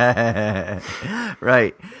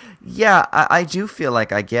 Right. Yeah, I do feel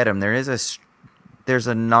like I get him. There's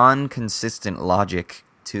a non-consistent logic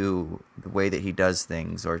to the way that he does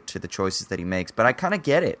things or to the choices that he makes, but I kind of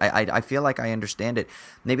get it. I feel like I understand it.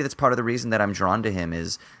 Maybe that's part of the reason that I'm drawn to him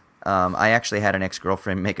is I actually had an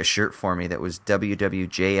ex-girlfriend make a shirt for me that was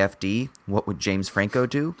WWJFD, what would James Franco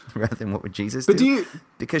do, rather than what would Jesus do?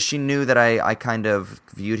 Because she knew that I kind of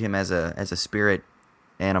viewed him as a spirit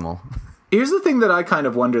animal. Here's the thing that I kind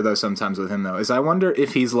of wonder, though, sometimes with him, though, is I wonder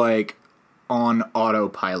if he's, like, on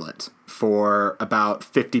autopilot for about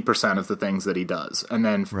 50% of the things that he does, and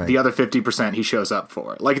then the other 50% he shows up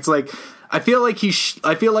for. Like, it's like I feel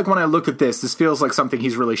like when I look at this feels like something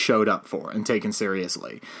he's really showed up for and taken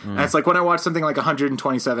seriously. And it's like when I watch something like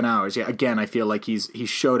 127 Hours, yeah, again, I feel like he's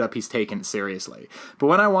showed up, he's taken it seriously. But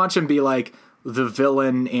when I watch him be like the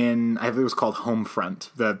villain in, I think it was called Homefront,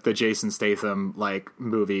 the Jason Statham like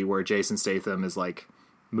movie where Jason Statham is like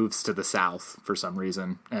moves to the South for some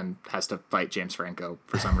reason and has to fight James Franco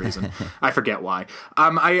for some reason. I forget why.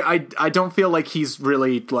 I don't feel like he's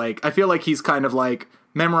really like, I feel like he's kind of like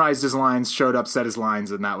memorized his lines, showed up, said his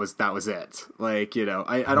lines, and that was it. Like, you know,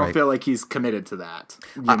 I don't feel like he's committed to that.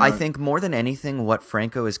 I think more than anything, what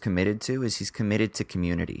Franco is committed to is he's committed to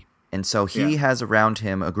community. And so he has around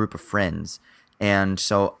him a group of friends. And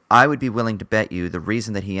so I would be willing to bet you the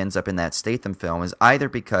reason that he ends up in that Statham film is either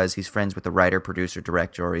because he's friends with the writer, producer,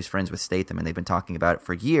 director, or he's friends with Statham and they've been talking about it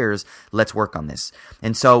for years. Let's work on this.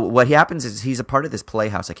 And so what happens is he's a part of this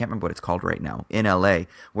playhouse. I can't remember what it's called right now in LA,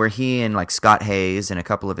 where he and like Scott Hayes and a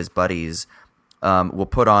couple of his buddies will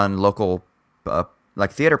put on local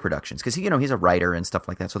like theater productions, because he's a writer and stuff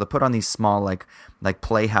like that. So they'll put on these small like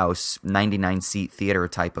Playhouse 99-seat theater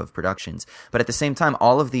type of productions. But at the same time,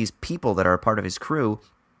 all of these people that are a part of his crew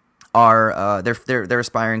are they're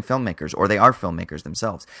aspiring filmmakers, or they are filmmakers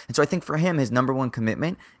themselves. And so I think for him, his number one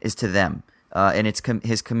commitment is to them, and it's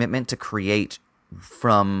his commitment to create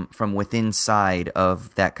from within side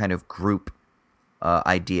of that kind of group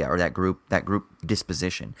idea, or that group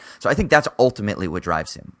disposition. So I think that's ultimately what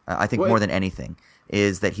drives him. I think more than anything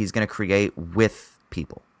is that he's going to create with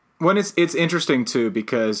people. When it's interesting too,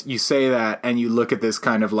 because you say that and you look at this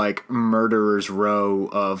kind of like murderer's row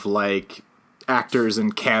of like actors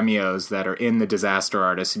and cameos that are in the Disaster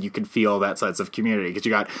Artist, and you can feel that sense of community, because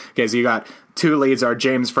you got two leads are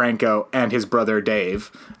James Franco and his brother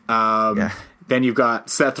Dave. Then you've got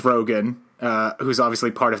Seth Rogen, who's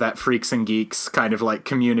obviously part of that Freaks and Geeks kind of like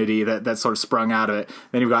community that sort of sprung out of it.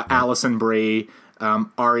 Then you've got Alison Brie,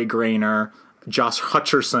 Ari Grainer, Josh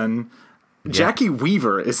Hutcherson. Jackie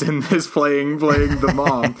Weaver is in this playing the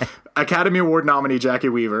mom. Academy Award nominee Jackie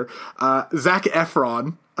Weaver. Zac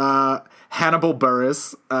Efron, Hannibal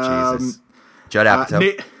Buress, Judd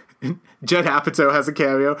Apatow. Judd Apatow has a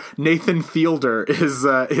cameo. Nathan Fielder is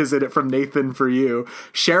in it from Nathan For You.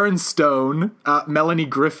 Sharon Stone, Melanie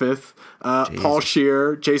Griffith, Paul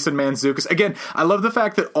Scheer, Jason Mantzoukas. Again, I love the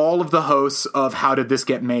fact that all of the hosts of How Did This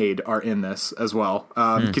Get Made are in this as well.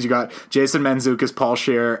 Because you got Jason Mantzoukas, Paul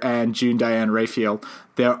Scheer, and June Diane Raphael.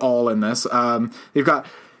 They're all in this. You've got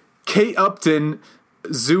Kate Upton,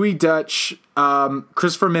 Zooey Dutch,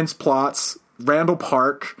 Christopher Mintz-Plasse, Randall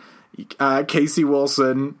Park, Casey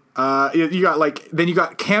Wilson. You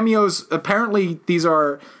got cameos. Apparently, these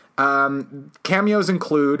are cameos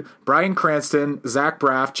include Bryan Cranston, Zach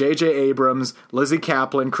Braff, J.J. Abrams, Lizzie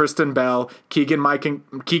Kaplan, Kristen Bell,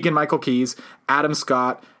 Keegan-Michael Key, Adam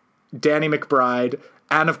Scott, Danny McBride,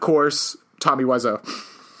 and of course Tommy Wiseau.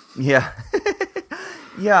 Yeah.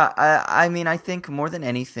 Yeah, I mean, I think more than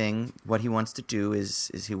anything, what he wants to do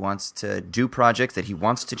is he wants to do projects that he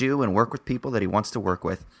wants to do and work with people that he wants to work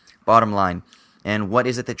with. Bottom line. And what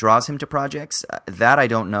is it that draws him to projects? That I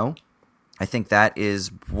don't know. I think that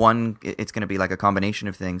is one. It's going to be like a combination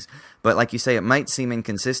of things. But like you say, it might seem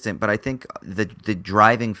inconsistent, but I think the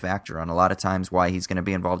driving factor on a lot of times why he's going to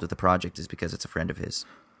be involved with the project is because it's a friend of his.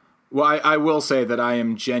 Well, I will say that I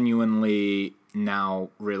am genuinely now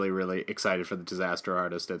really, really excited for The Disaster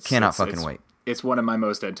Artist. Cannot fucking wait. It's one of my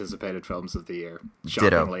most anticipated films of the year,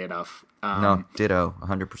 shockingly enough. No, ditto,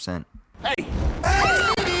 100%. Hey!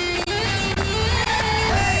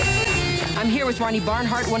 I'm here with Ronnie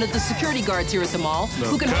Barnhart, one of the security guards here at the mall,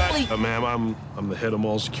 who can hopefully... Ma'am, I'm the head of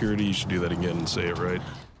mall security. You should do that again and say it right.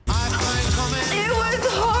 It was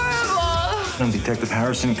horrible! I'm Detective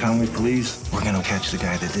Harrison, Conway Police. We're gonna catch the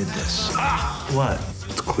guy that did this. What?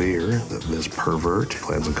 It's clear that this pervert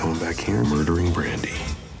plans on coming back here and murdering Brandy.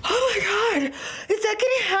 Oh my God! Is that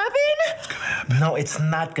gonna happen? It's gonna happen. No, it's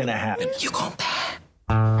not gonna happen. You gon' pay.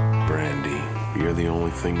 Brandy, you're the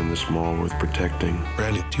only thing in this mall worth protecting.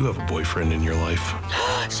 Brandy, do you have a boyfriend in your life?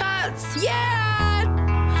 Shots! Yeah!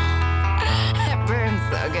 It burns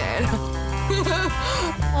so good.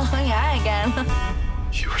 Oh yeah, again.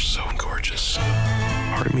 You are so gorgeous.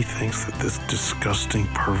 Part of me thinks that this disgusting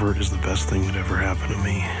pervert is the best thing that ever happened to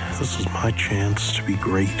me. This is my chance to be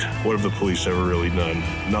great. What have the police ever really done?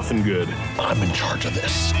 Nothing good. I'm in charge of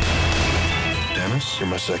this. Dennis, you're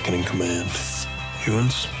my second in command.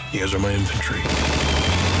 Humans, you guys are my infantry.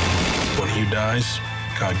 One of you dies,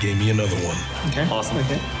 God gave me another one. Okay. Awesome.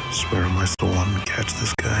 Okay. I swear am I still wanting to catch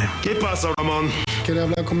this guy. ¿Qué pasa, Ramon? Quiere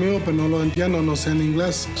hablar conmigo, pero no lo entiendo, no sé en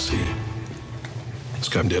inglés. See, this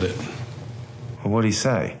guy did it. Well, what'd he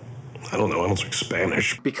say? I don't know. I don't speak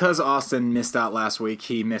Spanish. Because Austin missed out last week,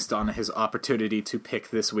 he missed on his opportunity to pick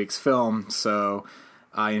this week's film, so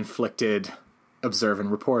I inflicted Observe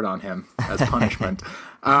and Report on him as punishment.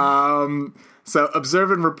 So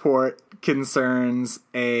Observe and Report concerns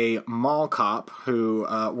a mall cop who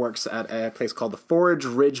works at a place called the Forage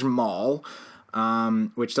Ridge Mall,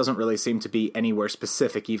 which doesn't really seem to be anywhere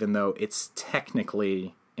specific, even though it's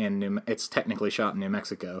technically shot in New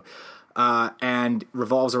Mexico, and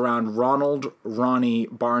revolves around Ronnie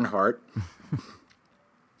Barnhart,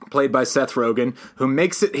 played by Seth Rogen, who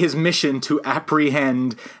makes it his mission to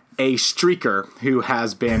apprehend a streaker who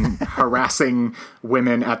has been harassing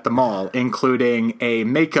women at the mall, including a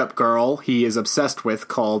makeup girl he is obsessed with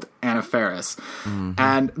called Anna Faris. Mm-hmm.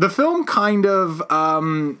 And the film kind of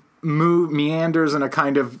meanders in a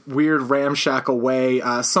kind of weird ramshackle way,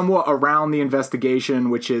 somewhat around the investigation,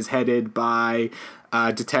 which is headed by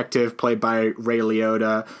detective played by Ray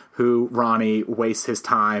Liotta, who Ronnie wastes his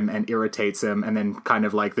time and irritates him, and then kind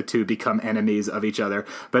of like the two become enemies of each other.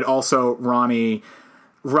 But also Ronnie's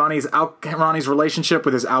relationship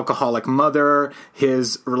with his alcoholic mother,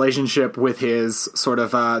 his relationship with his sort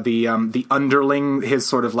of the underling, his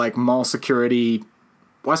sort of like mall security.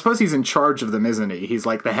 Well, I suppose he's in charge of them, isn't he? He's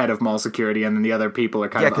like the head of mall security, and then the other people are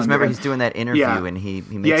kind of because remember he's doing that interview, and he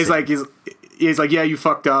makes he's like, yeah, you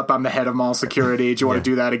fucked up. I'm the head of mall security. Do you want to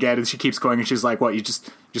do that again? And she keeps going, and she's like, what? You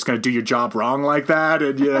just going to do your job wrong like that?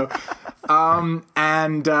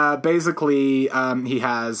 And basically he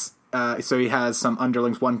has some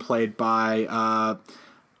underlings. One played by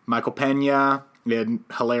Michael Pena in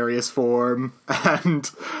hilarious form,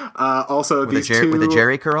 and also with a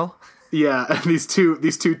Jerry curl. Yeah, and these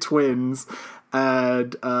two twins,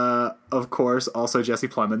 and of course also Jesse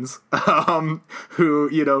Plemons, who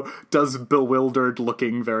does bewildered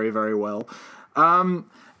looking very, very well, and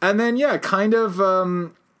then it kind of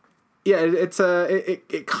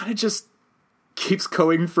just keeps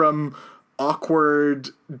going from awkward,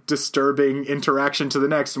 disturbing interaction to the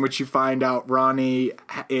next, in which you find out Ronnie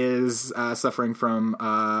is suffering from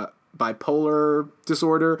bipolar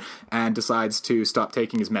disorder and decides to stop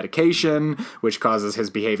taking his medication, which causes his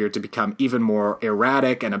behavior to become even more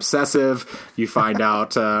erratic and obsessive. You find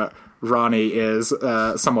out Ronnie is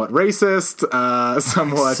somewhat racist,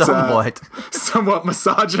 somewhat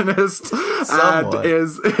misogynist, and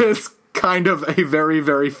is kind of a very,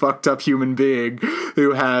 very fucked up human being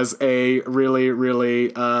who has a really,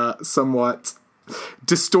 really somewhat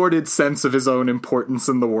distorted sense of his own importance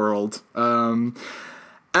in the world.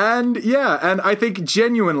 And I think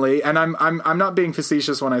genuinely, and I'm not being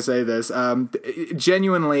facetious when I say this,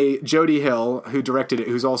 genuinely, Jody Hill, who directed it,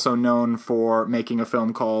 who's also known for making a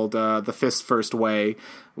film called The Fist First Way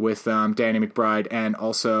with Danny McBride, and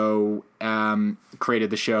also created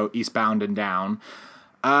the show Eastbound and Down.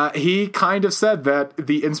 He kind of said that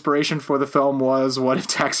the inspiration for the film was, what if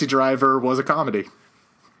Taxi Driver was a comedy?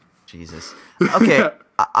 Jesus. Okay,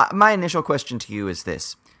 my initial question to you is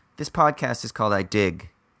this. This podcast is called I Dig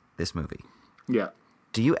This Movie. Yeah.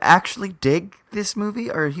 Do you actually dig this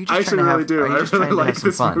movie, or are you just I trying to have, do. I really like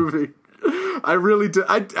this movie. I really do.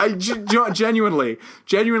 I genuinely,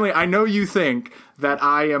 I know you think that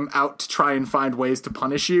I am out to try and find ways to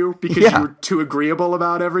punish you because you're too agreeable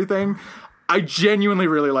about everything. I genuinely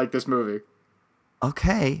really like this movie.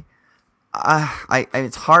 Okay.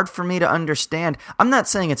 It's hard for me to understand. I'm not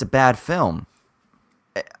saying it's a bad film.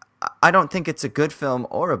 I don't think it's a good film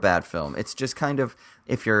or a bad film. It's just kind of,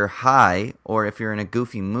 if you're high, or if you're in a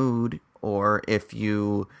goofy mood, or if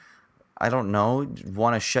you, I don't know,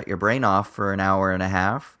 want to shut your brain off for an hour and a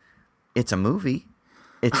half, it's a movie.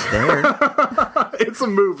 It's there. It's a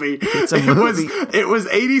movie. It was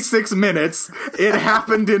 86 minutes. It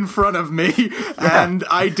happened in front of me, and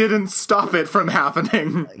I didn't stop it from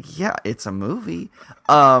happening. Yeah, it's a movie.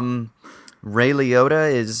 Ray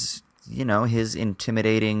Liotta is, his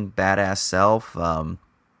intimidating, badass self.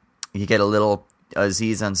 You get a little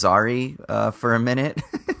Aziz Ansari for a minute,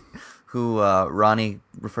 who Ronnie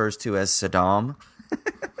refers to as Saddam.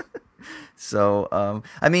 So,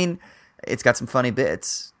 it's got some funny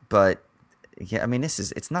bits, but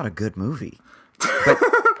it's not a good movie. But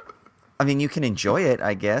you can enjoy it,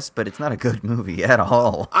 I guess, but it's not a good movie at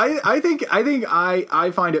all. I think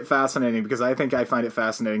I find it fascinating, because I find it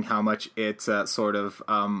fascinating how much it sort of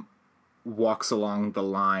walks along the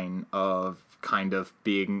line of kind of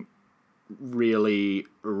being really,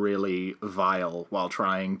 really vile while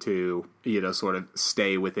trying to, sort of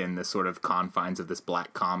stay within the sort of confines of this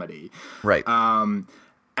black comedy. Right.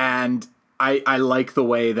 And I like the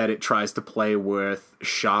way that it tries to play with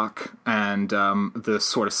shock and the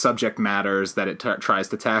sort of subject matters that it tries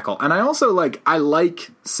to tackle. And I also I like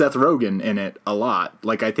Seth Rogen in it a lot.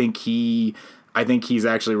 Like, I think he's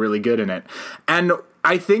actually really good in it. And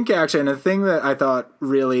I think actually, and the thing that I thought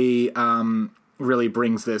really really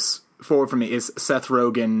brings this forward for me is Seth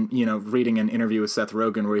Rogen, reading an interview with Seth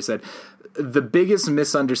Rogen where he said, the biggest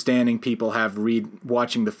misunderstanding people have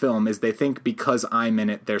watching the film is they think because I'm in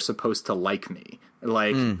it, they're supposed to like me.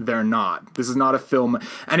 They're not. This is not a film.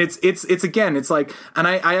 And it's again, it's like, and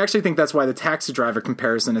I actually think that's why the Taxi Driver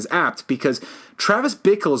comparison is apt, because Travis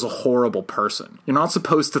Bickle is a horrible person. You're not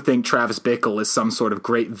supposed to think Travis Bickle is some sort of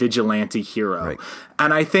great vigilante hero. Right.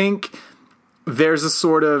 And I think there's a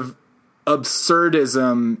sort of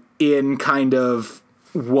absurdism in kind of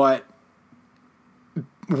what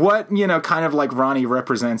kind of like Ronnie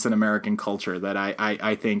represents in American culture that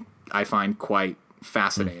I think I find quite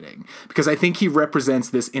fascinating, because I think he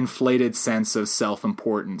represents this inflated sense of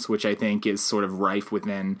self-importance, which I think is sort of rife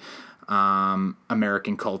within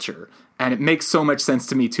American culture. And it makes so much sense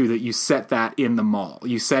to me, too, that you set that in the mall.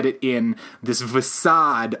 You set it in this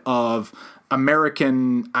facade of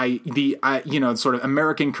American, sort of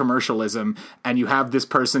American commercialism, and you have this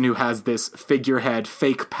person who has this figurehead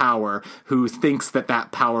fake power who thinks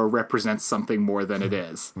that power represents something more than it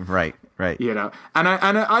is. Right. You know, and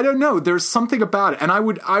I don't know. There's something about it, and I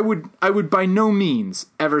would by no means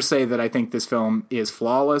ever say that I think this film is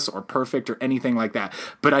flawless or perfect or anything like that.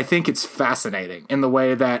 But I think it's fascinating in the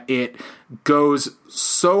way that it goes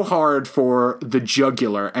so hard for the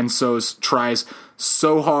jugular and so tries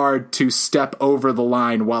so hard to step over the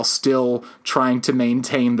line while still trying to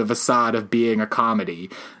maintain the facade of being a comedy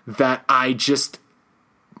that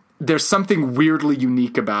there's something weirdly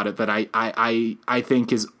unique about it that I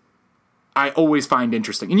think is. I always find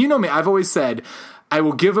interesting. And you know me, I've always said I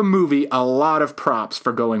will give a movie a lot of props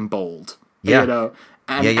for going bold. Yeah. You know?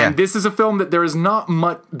 And this is a film that there's not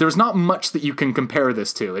much that you can compare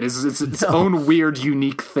this to. It's its own weird,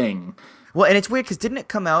 unique thing. Well, and it's weird because didn't it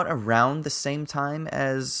come out around the same time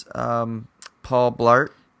as Paul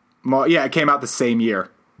Blart? Well, yeah, it came out the same year.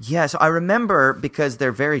 Yeah, so I remember because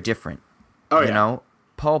they're very different. Oh, yeah. You know,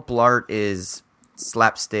 Paul Blart is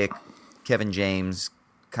slapstick, Kevin James,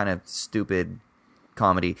 kind of stupid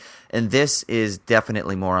comedy, and this is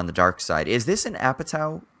definitely more on the dark side. Is this an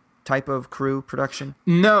Apatow type of crew production?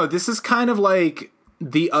 No, this is kind of like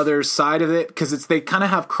the other side of it because they kind of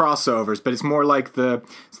have crossovers, but it's more like the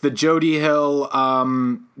Jody Hill,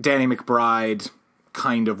 Danny McBride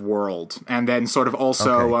kind of world, and then sort of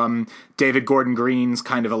also David Gordon Green's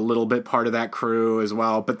kind of a little bit part of that crew as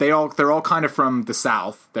well. But they're all kind of from the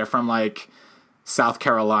South. They're from like South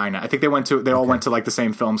Carolina. I think they all went to like the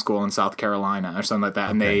same film school in South Carolina or something like that.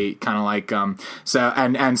 And they kind of like,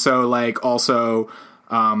 so like also,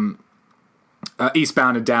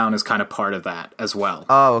 Eastbound and Down is kind of part of that as well.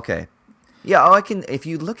 Oh, okay. Yeah. If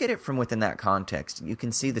you look at it from within that context, you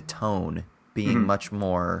can see the tone being much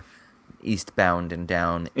more Eastbound and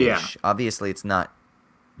Down-ish. Yeah. Obviously it's not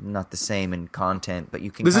the same in content, but you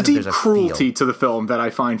can there's a deep feel. cruelty to the film that I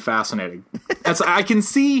find fascinating.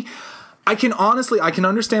 I can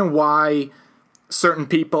understand why certain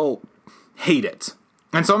people hate it.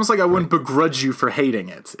 And it's almost like I wouldn't begrudge you for hating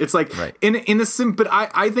it. It's like, but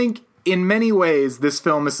I think in many ways this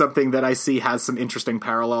film is something that I see has some interesting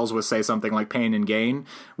parallels with, say, something like Pain and Gain,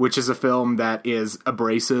 which is a film that is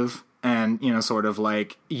abrasive and, you know, sort of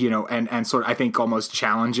like, you know, and sort of, I think almost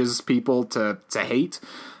challenges people to hate.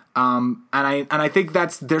 And I think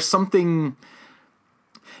there's something.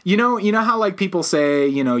 You know how like people say,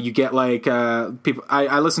 you know, you get like people.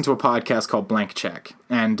 I listen to a podcast called Blank Check,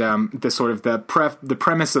 and the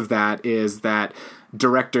premise of that is that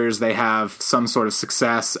directors, they have some sort of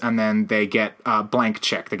success, and then they get a blank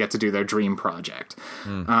check. They get to do their dream project.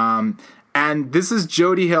 And this is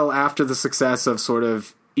Jody Hill after the success of sort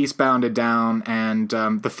of Eastbound and Down and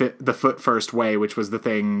the Foot First Way, which was the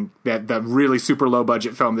thing that the really super low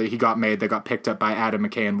budget film that he got made that got picked up by Adam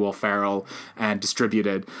McKay and Will Ferrell and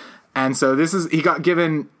distributed. And so he got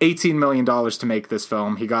given $18 million to make this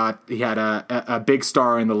film. He had a big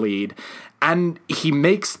star in the lead, and he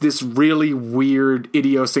makes this really weird,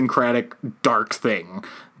 idiosyncratic, dark thing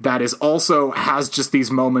that is also has just these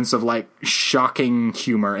moments of like shocking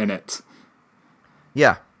humor in it.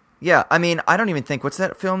 Yeah. Yeah, I mean, I don't even think... What's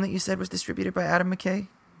that film that you said was distributed by Adam McKay?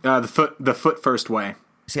 The Foot First Way.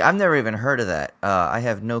 See, I've never even heard of that. I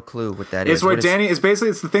have no clue what that is. It's where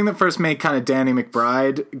it's the thing that first made kind of got Danny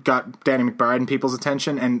McBride in people's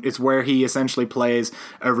attention, and it's where he essentially plays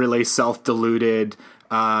a really self-deluded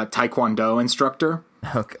Taekwondo instructor.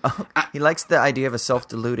 Okay. Oh, he likes the idea of a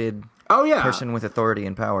self-deluded person with authority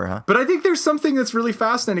and power, huh? But I think there's something that's really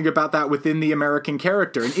fascinating about that within the American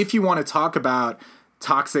character, and if you want to talk about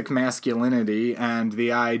toxic masculinity and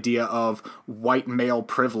the idea of white male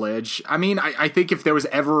privilege. I mean, I think if there was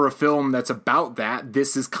ever a film that's about that,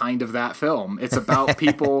 this is kind of that film. It's about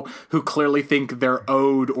people who clearly think they're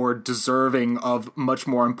owed or deserving of much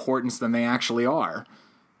more importance than they actually are.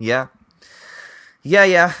 Yeah.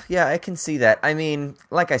 Yeah, I can see that. I mean,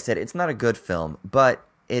 like I said, it's not a good film, but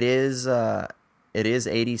it is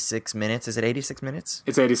 86 minutes. Is it 86 minutes?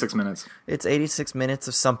 It's 86 minutes. It's 86 minutes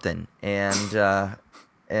of something, and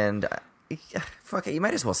fuck it, you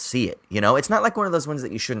might as well see it. You know, it's not like one of those ones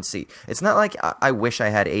that you shouldn't see. It's not like I wish I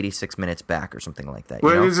had 86 minutes back or something like that.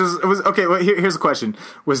 Well, okay. Well, here's a question: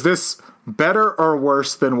 was this better or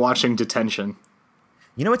worse than watching Detention?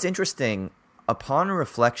 You know what's interesting? Upon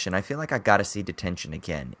reflection, I feel like I got to see Detention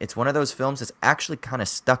again. It's one of those films that's actually kind of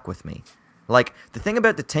stuck with me. Like, the thing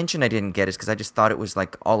about Detention I didn't get is because I just thought it was,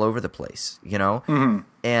 like, all over the place, you know? Mm-hmm.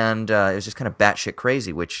 And it was just kind of batshit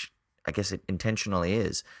crazy, which I guess it intentionally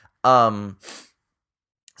is.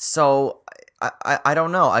 So I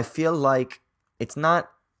don't know. I feel like it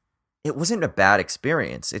wasn't a bad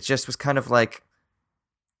experience. It just was kind of like,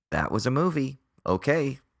 that was a movie.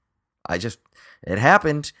 Okay. It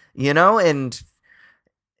happened, and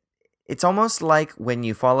it's almost like when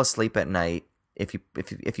you fall asleep at night, if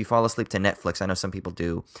you fall asleep to Netflix, I know some people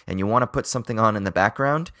do, and you want to put something on in the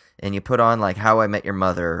background, and you put on like How I Met Your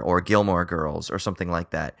Mother or Gilmore Girls or something like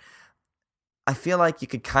that. I feel like you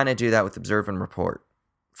could kind of do that with Observe and Report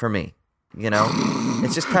for me,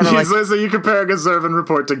 It's just kind of like... So you compare Observe and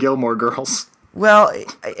Report to Gilmore Girls. Well,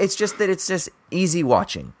 it's just that it's just easy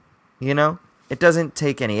watching, It doesn't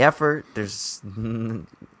take any effort. There's,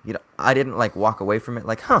 I didn't like walk away from it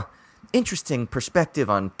like, interesting perspective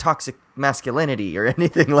on toxic masculinity or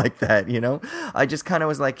anything like that, I just kind of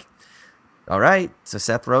was like, all right, so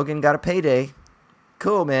Seth Rogen got a payday.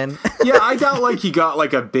 Cool, man. Yeah, I doubt like he got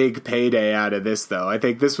like a big payday out of this though. I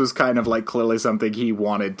think this was kind of like clearly something he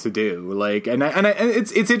wanted to do. Like, and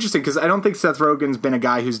it's interesting because I don't think Seth Rogen's been a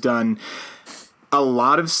guy who's done a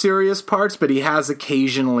lot of serious parts, but he has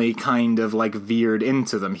occasionally kind of like veered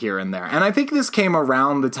into them here and there. And I think this came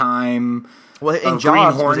around the time of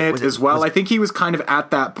Green Hornet as well. I think he was kind of at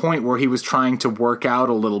that point where he was trying to work out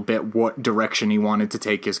a little bit what direction he wanted to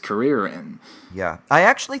take his career in. Yeah. I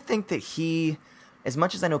actually think that he, as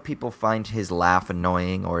much as I know people find his laugh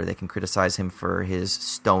annoying or they can criticize him for his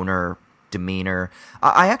stoner demeanor,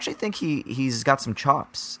 I actually think he's got some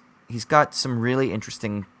chops. He's got some really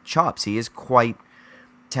interesting chops. He is quite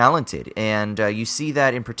talented, and you see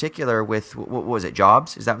that in particular with, what was it,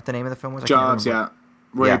 Jobs? Is that what the name of the film was? Jobs, yeah.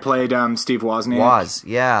 Where he played Steve Wozniak. Woz,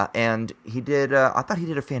 yeah. And he did, I thought he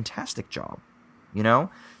did a fantastic job,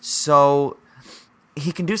 So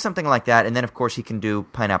he can do something like that, and then, of course, he can do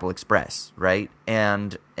Pineapple Express, right?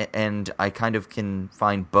 And I kind of can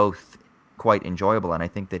find both quite enjoyable, and I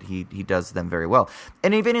think that he does them very well.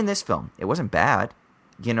 And even in this film, it wasn't bad.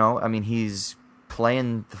 I mean, he's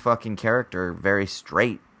playing the fucking character very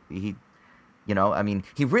straight. He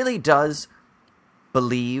really does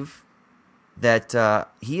believe that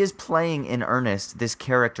he is playing in earnest this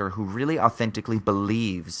character who really authentically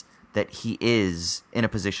believes that he is in a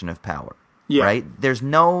position of power. Yeah. Right? There's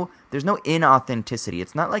no inauthenticity.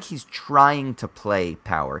 It's not like he's trying to play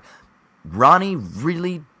power. Ronnie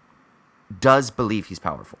really does believe he's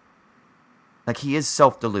powerful. Like, he is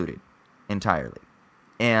self-deluded entirely.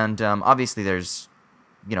 And obviously there's,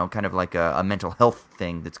 kind of like a mental health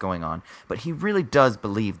thing that's going on. But he really does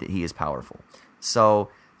believe that he is powerful. So,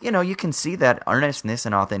 you can see that earnestness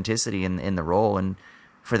and authenticity in the role. And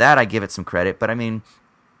for that, I give it some credit. But, I mean,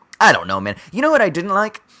 I don't know, man. You know what I didn't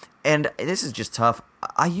like? And this is just tough.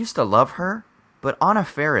 I used to love her. But Anna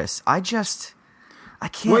Faris, I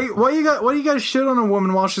can't. Why you got to shit on a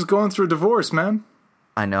woman while she's going through a divorce, man?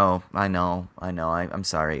 I know. I'm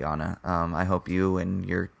sorry, Anna. I hope you and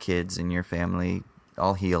your kids and your family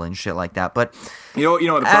all heal and shit like that. But you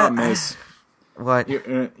know what the problem is? What?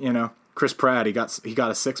 Chris Pratt. He got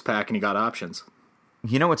a 6-pack and he got options.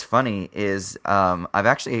 You know what's funny is I've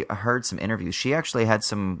actually heard some interviews. She actually had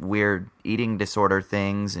some weird eating disorder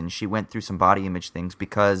things, and she went through some body image things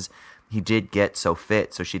because he did get so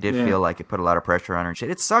fit. So she did feel like it put a lot of pressure on her and shit.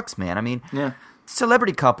 It sucks, man. I mean,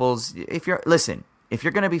 celebrity couples. If you're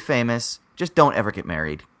going to be famous, just don't ever get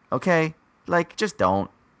married, okay? Like, just don't.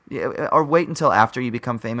 Or wait until after you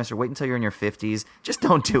become famous, or wait until you're in your 50s. Just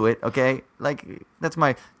don't do it, okay? Like, that's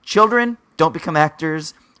my... Children, don't become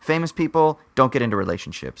actors. Famous people, don't get into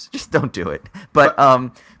relationships. Just don't do it. But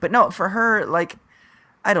no, for her, like,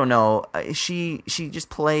 I don't know. She just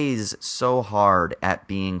plays so hard at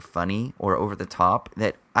being funny or over the top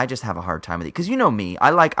that I just have a hard time with it. Because you know me.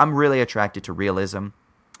 I'm really attracted to realism.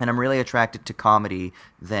 And I'm really attracted to comedy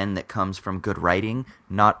then that comes from good writing,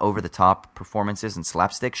 not over-the-top performances and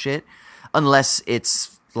slapstick shit. Unless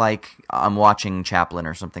it's like I'm watching Chaplin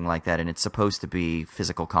or something like that and it's supposed to be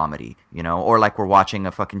physical comedy, Or like we're watching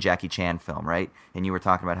a fucking Jackie Chan film, right? And you were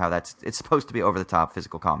talking about how it's supposed to be over-the-top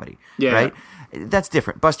physical comedy, right? That's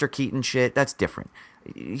different. Buster Keaton shit, that's different.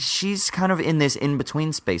 She's kind of in this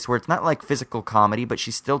in-between space where it's not like physical comedy, but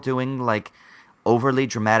she's still doing like overly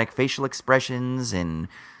dramatic facial expressions and...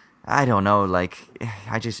 I don't know, like,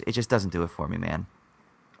 it just doesn't do it for me, man.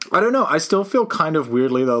 I don't know. I still feel kind of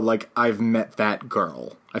weirdly, though, like I've met that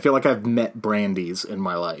girl. I feel like I've met Brandies in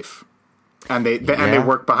my life. And they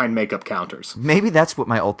work behind makeup counters. Maybe that's what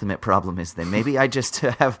my ultimate problem is then. Maybe I just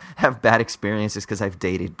have bad experiences because I've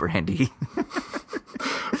dated Brandy.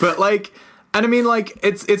 But, like, and I mean, like,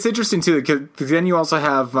 it's interesting, too, because then you also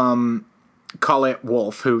have Colette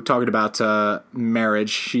Wolfe, who talked about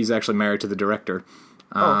marriage. She's actually married to the director.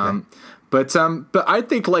 Okay. But I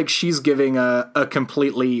think like she's giving a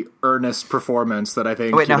completely earnest performance that I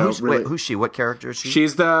think. Wait, now who's she? What character is she?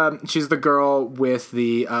 She's the girl with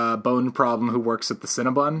the bone problem who works at the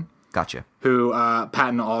Cinnabon. Gotcha. Who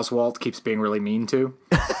Patton Oswalt keeps being really mean to.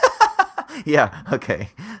 Yeah. Okay.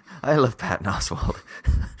 I love Patton Oswalt.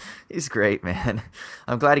 He's great, man.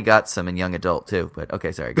 I'm glad he got some in young adult too. But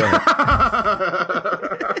okay, sorry. Go ahead.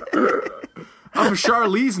 Of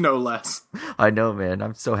Charlize, no less. I know, man.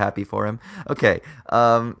 I'm so happy for him. Okay.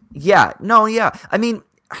 Yeah. I mean,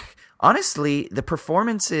 honestly, the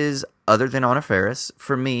performances, other than Anna Faris,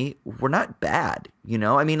 for me, were not bad. You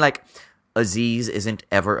know, I mean, like, Aziz isn't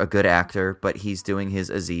ever a good actor, but he's doing his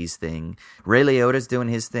Aziz thing. Ray Liotta's doing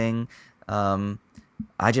his thing.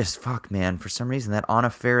 I just, man, for some reason, that Anna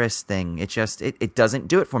Faris thing, it doesn't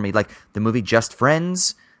do it for me. Like, the movie Just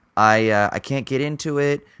Friends, I can't get into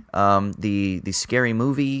it. The scary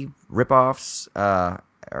movie ripoffs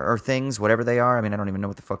or things, whatever they are. I mean, I don't even know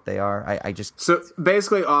what the fuck they are. I just... So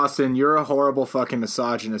basically, Austin, you're a horrible fucking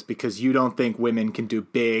misogynist because you don't think women can do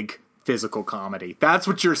big physical comedy. That's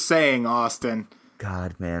what you're saying, Austin.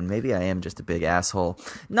 God, man, maybe I am just a big asshole.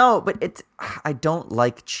 No, but I don't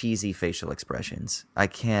like cheesy facial expressions. I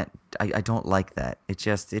don't like that.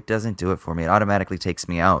 It doesn't do it for me. It automatically takes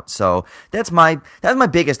me out. So that's my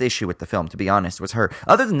biggest issue with the film, to be honest, was her.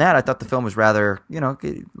 Other than that, I thought the film was rather,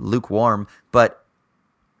 lukewarm, but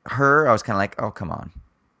her, I was kind of like, oh, come on.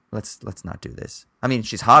 Let's not do this. I mean,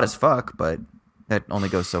 she's hot as fuck, but that only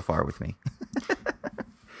goes so far with me.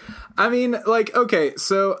 I mean, like, okay,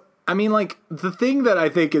 so I mean, like, the thing that I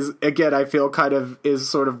think is, again, I feel kind of is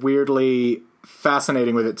sort of weirdly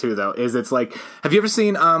fascinating with it too, though, is it's like, have you ever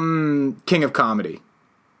seen King of Comedy?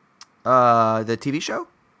 The TV show?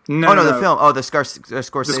 No, the film. Oh, the Scorsese. The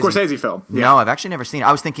Scorsese film. Yeah. No, I've actually never seen it.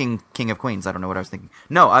 I was thinking King of Queens. I don't know what I was thinking.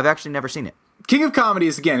 No, I've actually never seen it. King of Comedy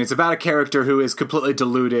is, again, it's about a character who is completely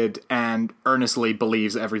deluded and earnestly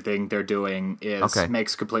believes everything they're doing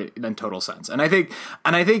makes complete and total sense. And I think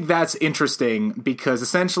that's interesting because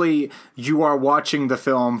essentially you are watching the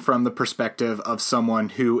film from the perspective of someone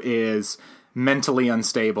who is mentally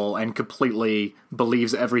unstable and completely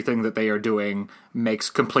believes everything that they are doing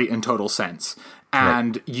makes complete and total sense.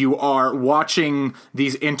 And you are watching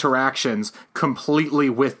these interactions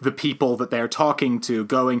completely with the people that they're talking to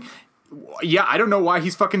going, yeah, I don't know why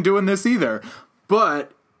he's fucking doing this either,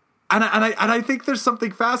 but I think there's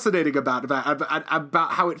something fascinating about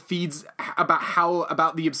how it feeds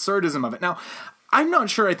about the absurdism of it. Now, I'm not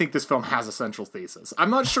sure I think this film has a central thesis. I'm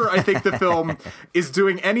not sure I think the film is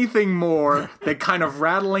doing anything more than kind of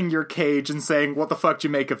rattling your cage and saying, "What the fuck do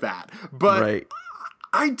you make of that?" But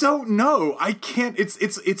I don't know. I can't.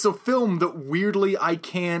 It's a film that weirdly I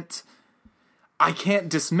can't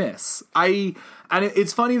dismiss. And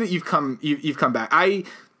it's funny that you've come back. I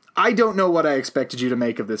don't know what I expected you to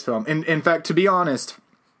make of this film. In fact, to be honest,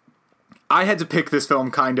 I had to pick this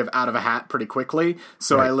film kind of out of a hat pretty quickly.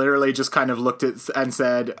 So I literally just kind of looked at and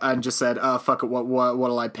said, fuck it,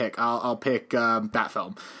 what'll I pick? I'll pick that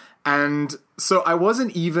film. And so I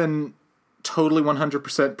wasn't even totally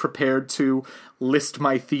 100% prepared to list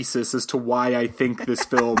my thesis as to why I think this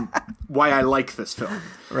film, why I like this film.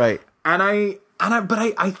 Right. But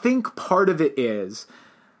I think part of it is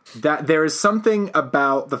that there is something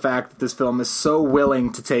about the fact that this film is so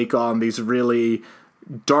willing to take on these really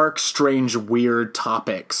dark, strange, weird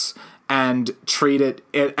topics and treat it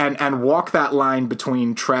and walk that line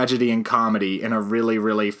between tragedy and comedy in a really,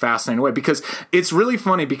 really fascinating way. Because it's really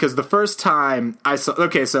funny because the first time I saw...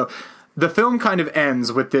 Okay, so the film kind of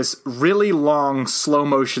ends with this really long slow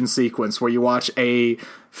motion sequence where you watch a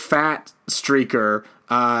fat streaker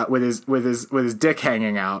with his dick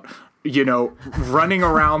hanging out, running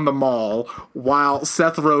around the mall while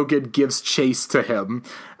Seth Rogen gives chase to him.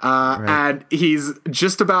 And he's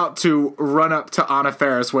just about to run up to Anna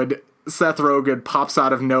Faris when Seth Rogen pops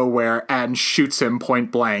out of nowhere and shoots him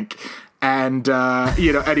point blank. And, and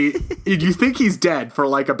you think he's dead for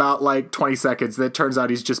about 20 seconds. Then it turns out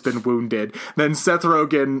he's just been wounded. Then Seth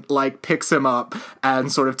Rogen picks him up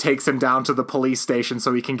and sort of takes him down to the police station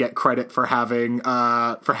so he can get credit for having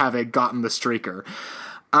gotten the streaker.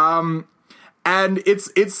 And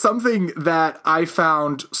it's something that I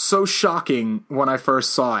found so shocking when I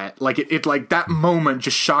first saw it. That moment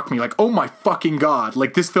just shocked me. Oh my fucking God.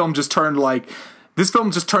 This film just turned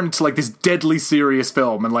into this deadly serious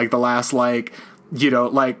film in the last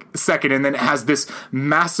second, and then it has this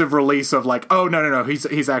massive release of oh no,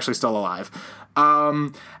 he's actually still alive.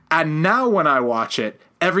 And now when I watch it,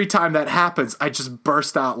 every time that happens, I just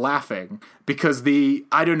burst out laughing because the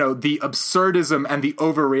absurdism and the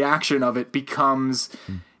overreaction of it becomes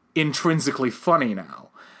intrinsically funny now.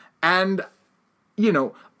 And, you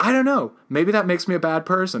know, I don't know. Maybe that makes me a bad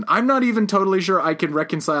person. I'm not even totally sure I can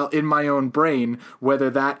reconcile in my own brain whether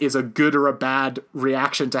that is a good or a bad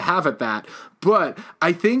reaction to have at that. But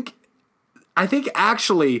I think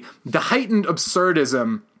actually the heightened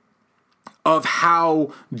absurdism of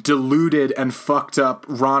how deluded and fucked up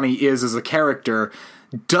Ronnie is as a character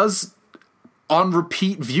does, on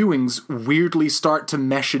repeat viewings, weirdly start to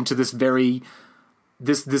mesh into this very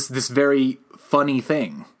funny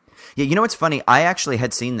thing. Yeah, you know what's funny? I actually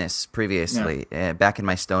had seen this previously, back in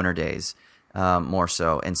my stoner days, more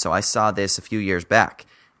so. And so I saw this a few years back.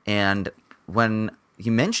 And when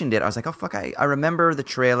you mentioned it, I was like, oh, fuck, I remember the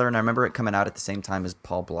trailer, and I remember it coming out at the same time as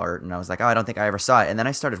Paul Blart. And I was like, oh, I don't think I ever saw it. And then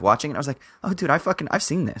I started watching it, and I was like, oh, dude, I've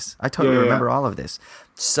seen this. I totally remember all of this.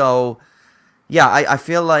 So, yeah, I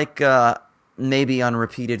feel like maybe on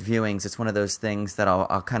repeated viewings, it's one of those things that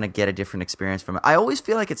I'll kind of get a different experience from it. I always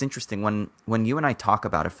feel like it's interesting when you and I talk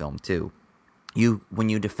about a film too. When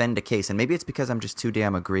you defend a case, and maybe it's because I'm just too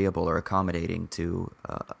damn agreeable or accommodating to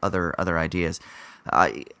other ideas.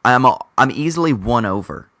 I'm easily won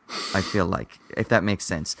over. I feel like, if that makes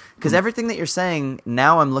sense, because everything that you're saying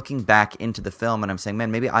now, I'm looking back into the film and I'm saying,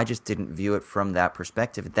 man, maybe I just didn't view it from that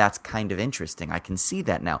perspective. That's kind of interesting. I can see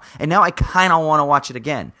that now, and now I kind of want to watch it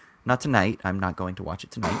again. Not tonight. I'm not going to watch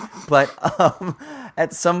it tonight. But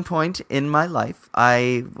at some point in my life,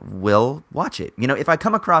 I will watch it. You know, if I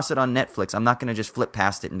come across it on Netflix, I'm not going to just flip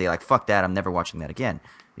past it and be like, fuck that, I'm never watching that again.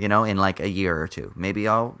 You know, in like a year or two. Maybe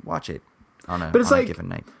I'll watch it on a given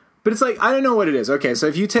night. But it's like, I don't know what it is. Okay, so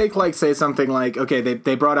if you take, like, say something like, okay,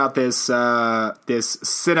 they brought out this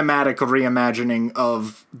cinematic reimagining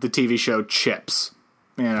of the TV show Chips.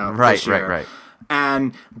 You know, Right.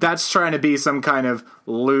 And that's trying to be some kind of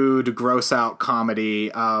lewd, gross-out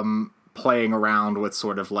comedy, playing around with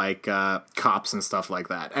sort of like cops and stuff like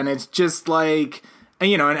that. And it's just like,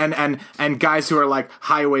 you know, and guys who are like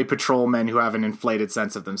highway patrolmen who have an inflated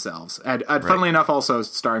sense of themselves. And funnily enough, also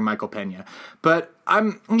starring Michael Pena. But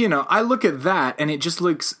I look at that and it just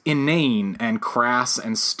looks inane and crass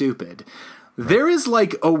and stupid. There is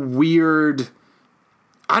like a weird,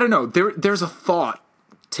 I don't know, there's a thought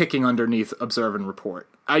ticking underneath Observe and Report.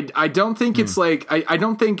 I don't think it's like, I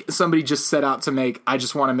don't think somebody just set out to make, I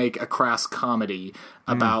just want to make a crass comedy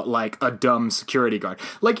about like a dumb security guard.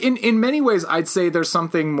 Like in many ways, I'd say there's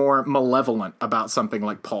something more malevolent about something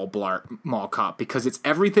like Paul Blart Mall Cop, because it's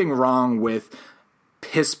everything wrong with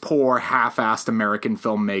piss poor, half-assed American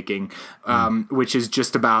filmmaking, which is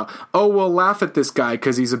just about, oh, we'll laugh at this guy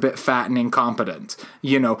because he's a bit fat and incompetent,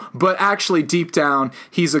 you know. But actually, deep down,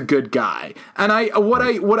 he's a good guy. And what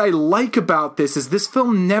I like about this is this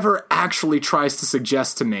film never actually tries to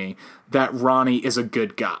suggest to me that Ronnie is a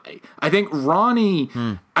good guy. I think Ronnie,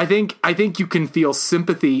 I think you can feel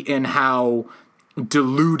sympathy in how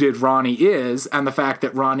deluded Ronnie is and the fact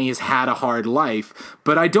that Ronnie has had a hard life,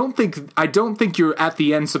 but I don't think you're at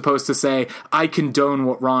the end supposed to say, I condone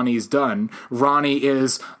what Ronnie's done. Ronnie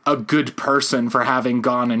is a good person for having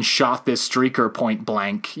gone and shot this streaker point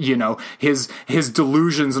blank. You know, his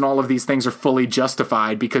delusions and all of these things are fully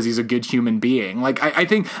justified because he's a good human being. Like I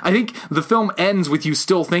think the film ends with you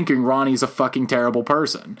still thinking Ronnie's a fucking terrible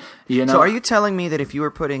person. You know? So are you telling me that if you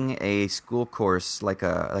were putting a school course, like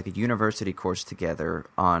a university course together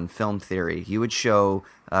on film theory, you would show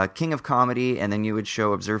King of Comedy and then you would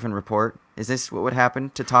show Observe and Report? Is this what would happen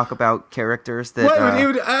to talk about characters that...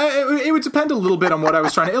 Well, it would depend a little bit on what I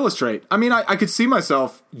was trying to illustrate. I mean, I could see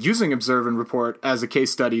myself using Observe and Report as a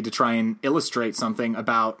case study to try and illustrate something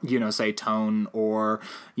about, you know, say tone or,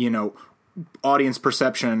 you know, audience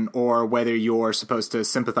perception or whether you're supposed to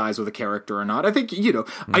sympathize with a character or not. I think, you know,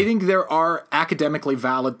 I think there are academically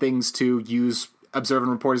valid things to use Observe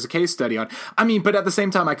and Report as a case study on. I mean, but at the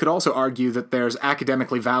same time, I could also argue that there's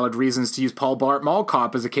academically valid reasons to use Paul Blart Mall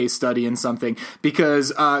Cop as a case study in something,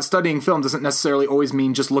 because studying film doesn't necessarily always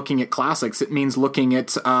mean just looking at classics. It means looking at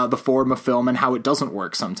the form of film and how it doesn't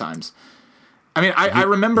work sometimes. I mean, I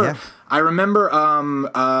remember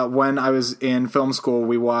when I was in film school,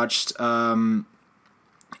 we watched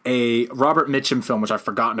a Robert Mitchum film, which I've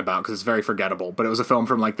forgotten about because it's very forgettable, but it was a film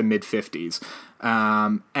from like the mid-50s.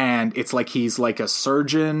 And it's like he's like a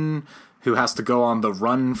surgeon who has to go on the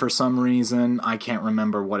run for some reason. I can't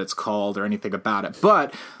remember what it's called or anything about it.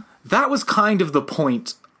 But that was kind of the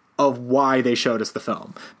point of why they showed us the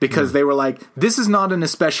film. Because they were like, this is not an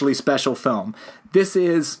especially special film. This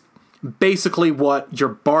is basically what your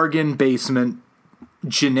bargain basement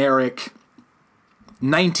generic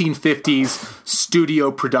 1950s studio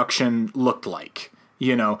production looked like.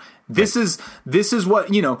 You know, this is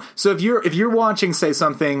what, you know, so if you're watching, say,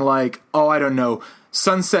 something like, oh, I don't know,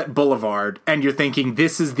 Sunset Boulevard, and you're thinking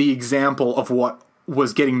this is the example of what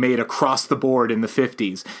was getting made across the board in the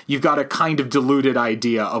 50s, you've got a kind of diluted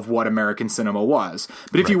idea of what American cinema was.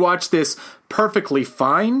 But if you watch this perfectly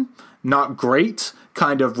fine, not great,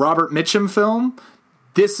 kind of Robert Mitchum film,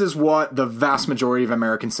 this is what the vast majority of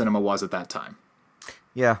American cinema was at that time.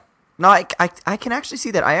 Yeah. No, I can actually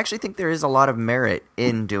see that. I actually think there is a lot of merit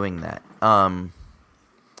in doing that.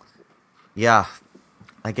 Yeah.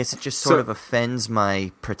 I guess it just sort of offends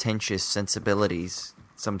my pretentious sensibilities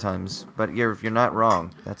sometimes, but you're not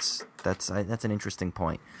wrong. That's an interesting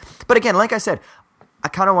point. But again, like I said, I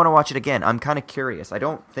kind of want to watch it again. I'm kind of curious. I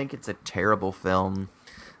don't think it's a terrible film.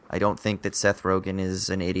 I don't think that Seth Rogen is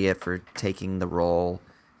an idiot for taking the role.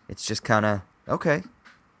 It's just kind of okay.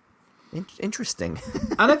 Interesting.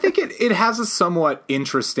 And I think it has a somewhat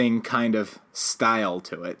interesting kind of style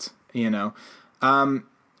to it, you know. And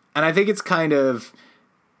I think it's kind of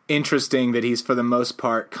interesting that he's, for the most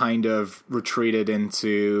part, kind of retreated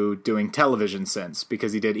into doing television since,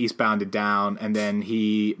 because he did Eastbound and Down, and then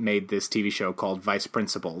he made this TV show called Vice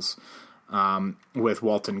Principals with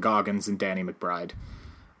Walton Goggins and Danny McBride,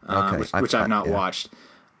 which I've not watched.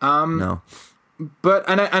 No. But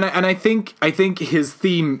I think his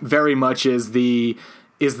theme very much is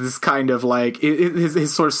this kind of like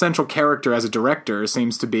his sort of central character as a director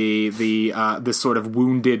seems to be this sort of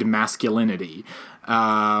wounded masculinity.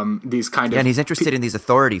 These kind of, and he's interested in these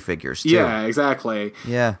authority figures too. Yeah, exactly.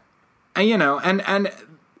 Yeah, and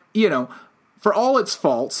you know, for all its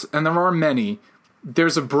faults, and there are many,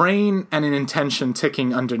 there's a brain and an intention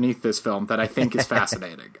ticking underneath this film that I think is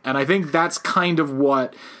fascinating, and I think that's kind of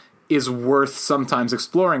what is worth sometimes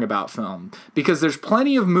exploring about film, because there's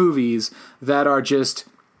plenty of movies that are just,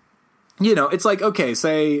 you know, it's like, okay,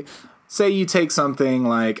 say you take something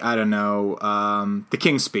like, I don't know, The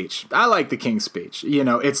King's Speech. I like The King's Speech. You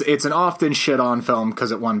know, it's an often shit on film because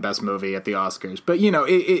it won Best Movie at the Oscars, but you know,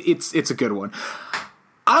 it's a good one.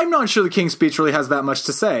 I'm not sure The King's Speech really has that much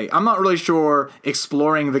to say. I'm not really sure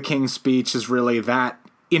exploring The King's Speech is really that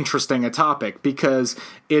interesting a topic, because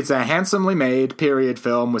it's a handsomely made period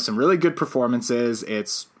film with some really good performances.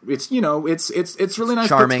 It's you know, it's really nice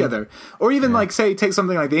put together. Or even like, say, take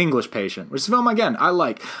something like The English Patient, which is a film, again, I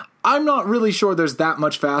like. I'm not really sure there's that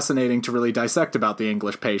much fascinating to really dissect about The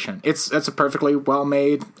English Patient. It's a perfectly well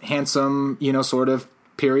made, handsome, you know, sort of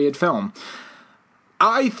period film.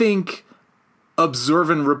 I think Observe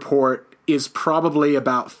and Report is probably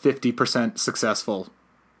about 50% successful,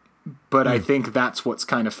 but I think that's what's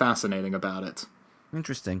kind of fascinating about it.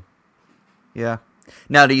 Interesting. Yeah.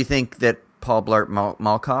 Now, do you think that Paul Blart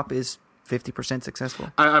Mall Cop is 50%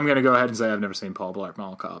 successful? I'm going to go ahead and say I've never seen Paul Blart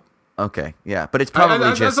Mall Cop. Okay, yeah, but it's probably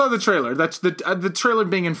I saw the trailer. That's the trailer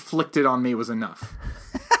being inflicted on me was enough.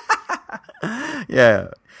 Yeah.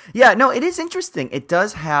 No, it is interesting. It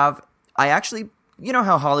does have. I actually, you know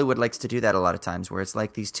how Hollywood likes to do that a lot of times, where it's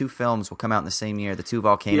like these two films will come out in the same year, the two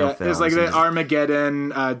volcano films. It's like the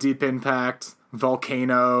Armageddon, Deep Impact,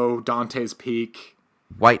 Volcano, Dante's Peak,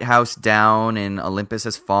 White House Down, and Olympus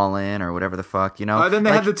Has Fallen, or whatever the fuck, you know. Then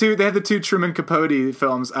they had the two Truman Capote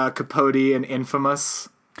films, Capote and Infamous.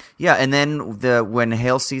 Yeah, and then when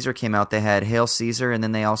Hail Caesar came out, they had Hail Caesar, and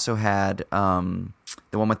then they also had the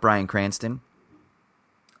one with Bryan Cranston.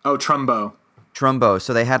 Oh, Trumbo.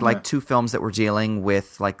 So they had like two films that were dealing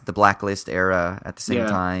with like the Blacklist era at the same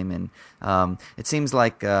time, and it seems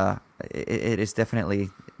like it is definitely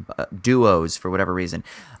duos for whatever reason.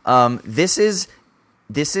 This is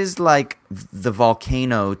like the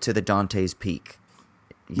Volcano to the Dante's Peak.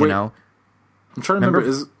 You know, I'm trying to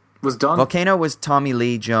remember. Volcano was Tommy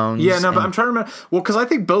Lee Jones. Yeah, no, but I'm trying to remember. Well, because I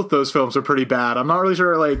think both those films are pretty bad. I'm not really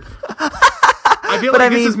sure. Like, I feel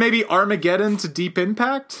like this is maybe Armageddon to Deep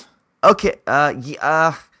Impact. Okay.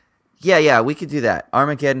 Yeah. We could do that.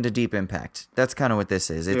 Armageddon to Deep Impact. That's kind of what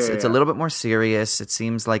this is. It's a little bit more serious. It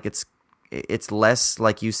seems like it's less,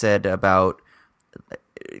 like you said, about.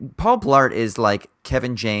 Paul Blart is like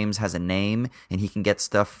Kevin James has a name and he can get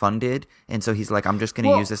stuff funded, and so he's like, I'm just going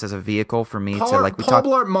to use this as a vehicle for me to like. Paul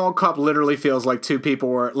Blart Mall Cop literally feels like two people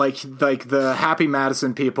were like the Happy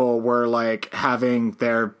Madison people were like having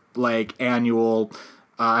their like annual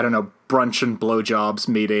I don't know, brunch and blowjobs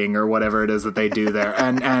meeting or whatever it is that they do there,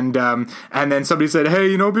 and then somebody said, hey,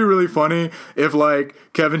 you know, it'd be really funny if like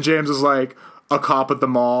Kevin James was like a cop at the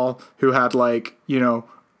mall who had like, you know,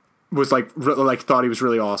 was like thought he was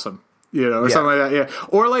really awesome, you know, or something like that. Yeah.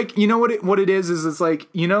 Or like, you know what it is it's like,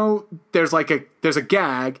 you know, there's a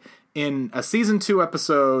gag in a season 2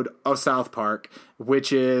 episode of South Park,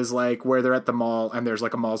 which is like where they're at the mall and there's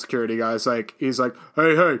like a mall security guy. It's like, he's like,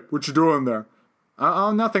 hey, what you doing there?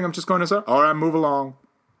 Oh, nothing. I'm just going to say, all right, move along.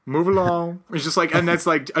 Move along. It's just like, and that's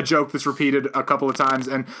like a joke that's repeated a couple of times,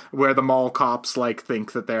 and where the mall cops like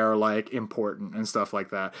think that they're like important and stuff like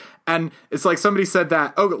that. And it's like somebody said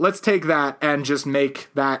that, oh, let's take that and just make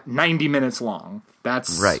that 90 minutes long.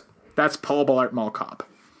 That's right. That's Paul Blart Mall Cop.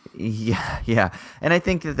 Yeah. And I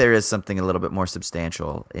think that there is something a little bit more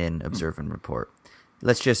substantial in Observe and Report.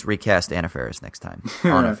 Let's just recast Anna Faris next time.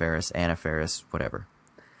 Anna Faris, whatever.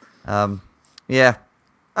 Yeah.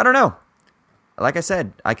 I don't know. Like I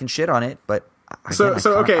said, I can shit on it, but I kind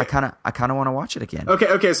of want to watch it again.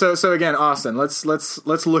 Okay. So again, Austin, let's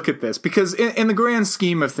look at this, because in the grand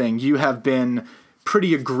scheme of things, you have been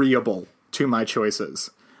pretty agreeable to my choices.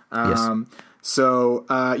 Yes. So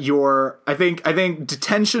I think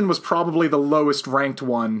Detention was probably the lowest ranked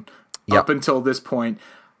one up until this point.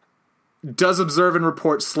 Does Observe and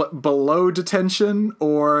Report slip below Detention,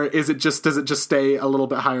 or does it just stay a little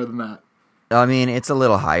bit higher than that? I mean, it's a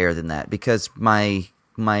little higher than that, because my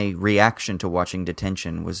reaction to watching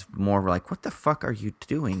Detention was more like, "What the fuck are you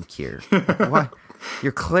doing here? Why?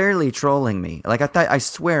 You're clearly trolling me." Like, I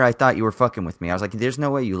swear I thought you were fucking with me. I was like, "There's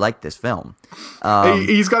no way you like this film."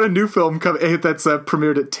 He's got a new film that's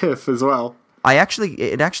premiered at TIFF as well.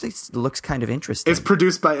 It actually looks kind of interesting. It's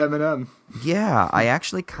produced by Eminem. Yeah, I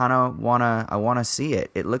actually kind of wanna see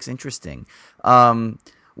it. It looks interesting.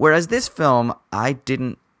 Whereas this film, I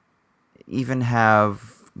didn't even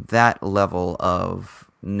have that level of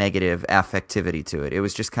negative affectivity to it. It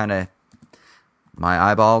was just kind of, my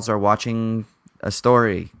eyeballs are watching a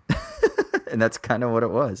story. And that's kind of what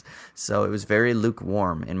it was. So it was very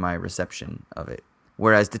lukewarm in my reception of it.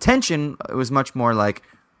 Whereas Detention, it was much more like,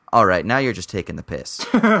 all right, now you're just taking the piss.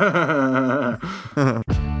 Man,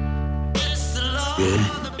 do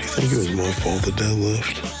you think it was my fault the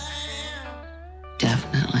deadlift?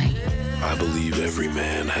 Definitely. I believe every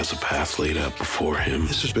man has a path laid out before him.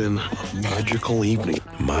 This has been a magical evening.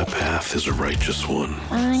 My path is a righteous one.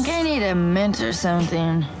 I think I need a mint or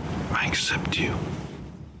something. I accept you.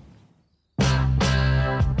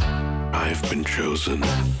 I've been chosen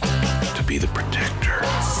to be the protector.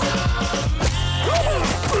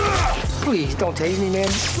 Please don't tase me, man.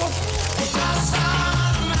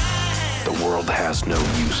 The world has no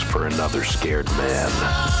use for another scared man.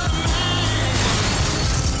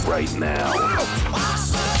 Right now,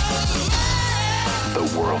 the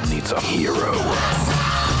world needs a hero.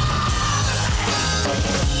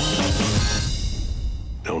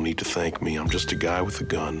 Don't need to thank me. I'm just a guy with a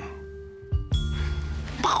gun.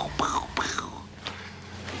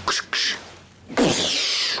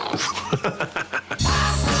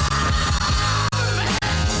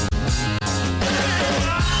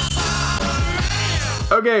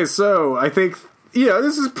 Okay, so I think,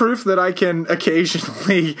 this is proof that I can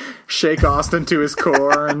occasionally shake Austin to his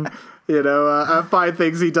core and, find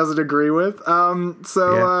things he doesn't agree with. Okay,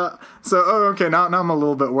 now I'm a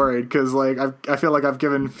little bit worried, because I feel like I've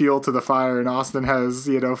given fuel to the fire, and Austin has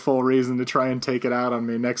full reason to try and take it out on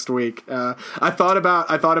me next week. I thought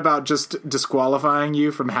about just disqualifying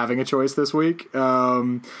you from having a choice this week,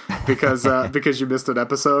 because you missed an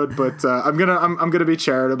episode. But I'm gonna be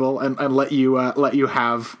charitable and let you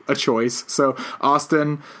have a choice. So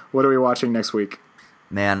Austin, what are we watching next week?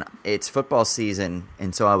 Man, it's football season,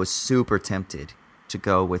 and so I was super tempted to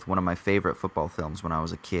go with one of my favorite football films when I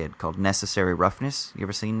was a kid, called Necessary Roughness. You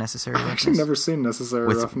ever seen Necessary Roughness? I've actually never seen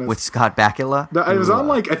Necessary Roughness. With Scott Bakula? It was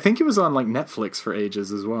on I think it was on Netflix for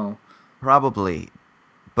ages as well. Probably,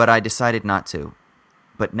 but I decided not to.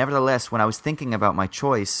 But nevertheless, when I was thinking about my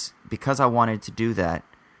choice, because I wanted to do that,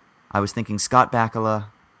 I was thinking Scott Bakula,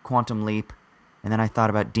 Quantum Leap, and then I thought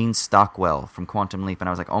about Dean Stockwell from Quantum Leap, and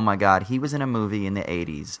I was like, oh my god, he was in a movie in the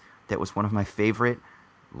 80s that was one of my favorite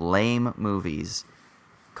lame movies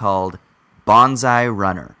called Bonsai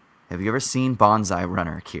Runner. Have you ever seen Bonsai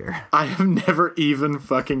Runner, Kier? I have never even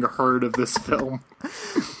fucking heard of this film.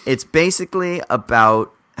 It's basically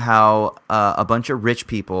about how a bunch of rich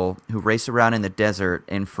people who race around in the desert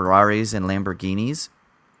in Ferraris and Lamborghinis,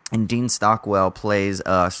 and Dean Stockwell plays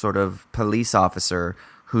a sort of police officer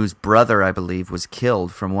whose brother, I believe, was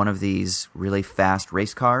killed from one of these really fast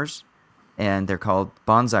race cars, and they're called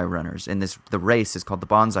Bonsai Runners. And the race is called the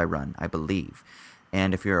Bonsai Run, I believe.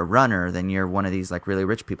 And if you're a runner, then you're one of these really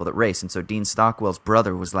rich people that race. And so Dean Stockwell's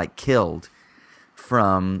brother was killed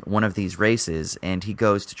from one of these races, and he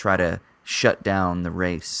goes to try to shut down the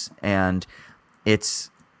race. And it's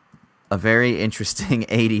a very interesting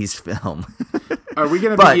 80s film. Are we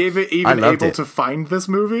going to be even able to find this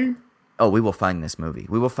movie? Oh, we will find this movie.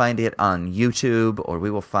 We will find it on YouTube, or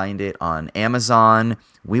we will find it on Amazon.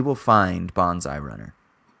 We will find Bonsai Runner.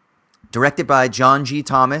 Directed by John G.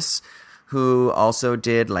 Thomas, who also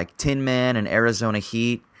did Tin Man and Arizona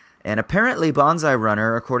Heat. And apparently Bonsai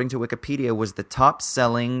Runner, according to Wikipedia, was the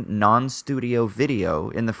top-selling non-studio video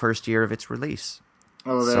in the first year of its release.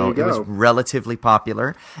 Oh, there so you go. It was relatively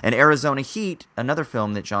popular. And Arizona Heat, another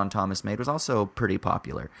film that John Thomas made, was also pretty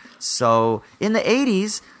popular. So in the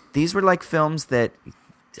 80s, these were like films that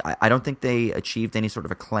I don't think they achieved any sort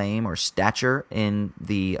of acclaim or stature in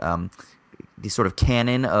the sort of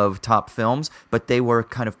canon of top films, but they were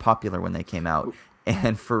kind of popular when they came out.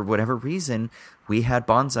 And for whatever reason, we had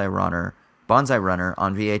Bonsai Runner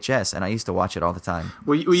on VHS, and I used to watch it all the time.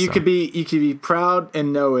 Well, you could be proud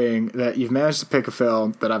in knowing that you've managed to pick a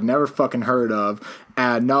film that I've never fucking heard of,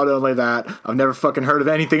 and not only that, I've never fucking heard of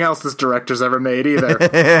anything else this director's ever made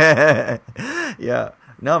either. Yeah.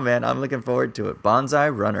 No, man, I'm looking forward to it.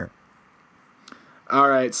 Bonsai Runner. All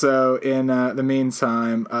right, so in the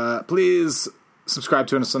meantime, please subscribe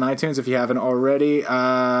to us on iTunes if you haven't already.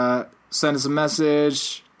 Send us a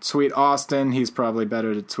message. Tweet Austin. He's probably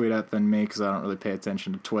better to tweet at than me because I don't really pay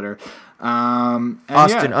attention to Twitter. Austin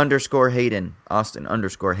 _Hayden. Austin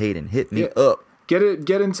 _Hayden. Hit me up. Get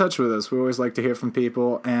in touch with us. We always like to hear from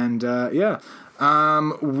people. And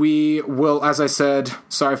we will, as I said,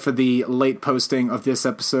 sorry for the late posting of this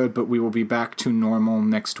episode, but we will be back to normal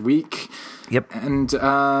next week. Yep. And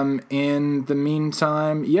in the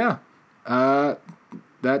meantime,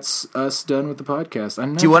 that's us done with the podcast.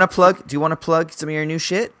 Do you want to plug some of your new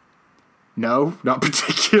shit? No, not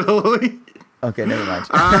particularly. Okay, never mind.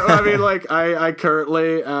 I mean, like, I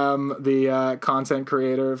currently am the content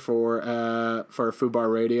creator for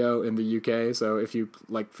Fubar Radio in the UK. So if you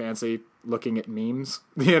like fancy looking at memes,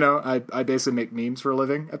 I basically make memes for a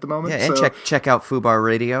living at the moment. Yeah, and so check out Fubar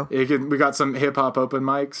Radio. We got some hip hop open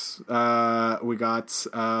mics. I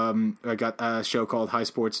got a show called High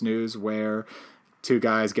Sports News where two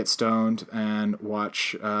guys get stoned and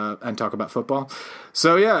watch and talk about football.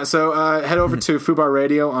 So head over to Fubar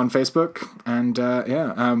Radio on Facebook, and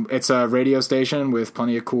it's a radio station with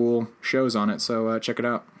plenty of cool shows on it. So check it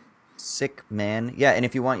out. Sick, man. Yeah, and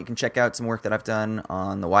if you want, you can check out some work that I've done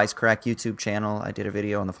on the Wisecrack YouTube channel. I did a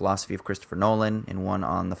video on the philosophy of Christopher Nolan and one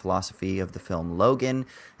on the philosophy of the film Logan,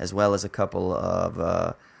 as well as a couple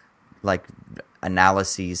of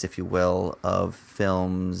analyses, if you will, of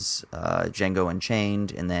films Django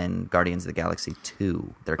Unchained and then Guardians of the Galaxy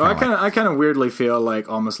 2. I kind of weirdly feel like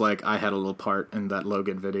almost like I had a little part in that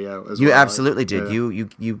Logan video as well. You absolutely did. Yeah.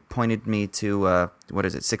 You pointed me to what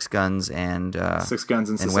is it? Six Guns and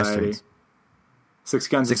Society. Westerns. Six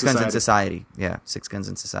Guns in Society. Yeah, Six Guns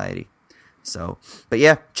in Society. So, but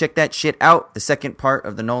yeah, check that shit out. The second part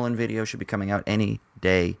of the Nolan video should be coming out any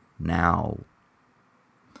day now.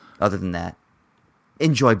 Other than that,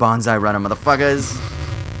 enjoy Bonsai Runner, motherfuckers.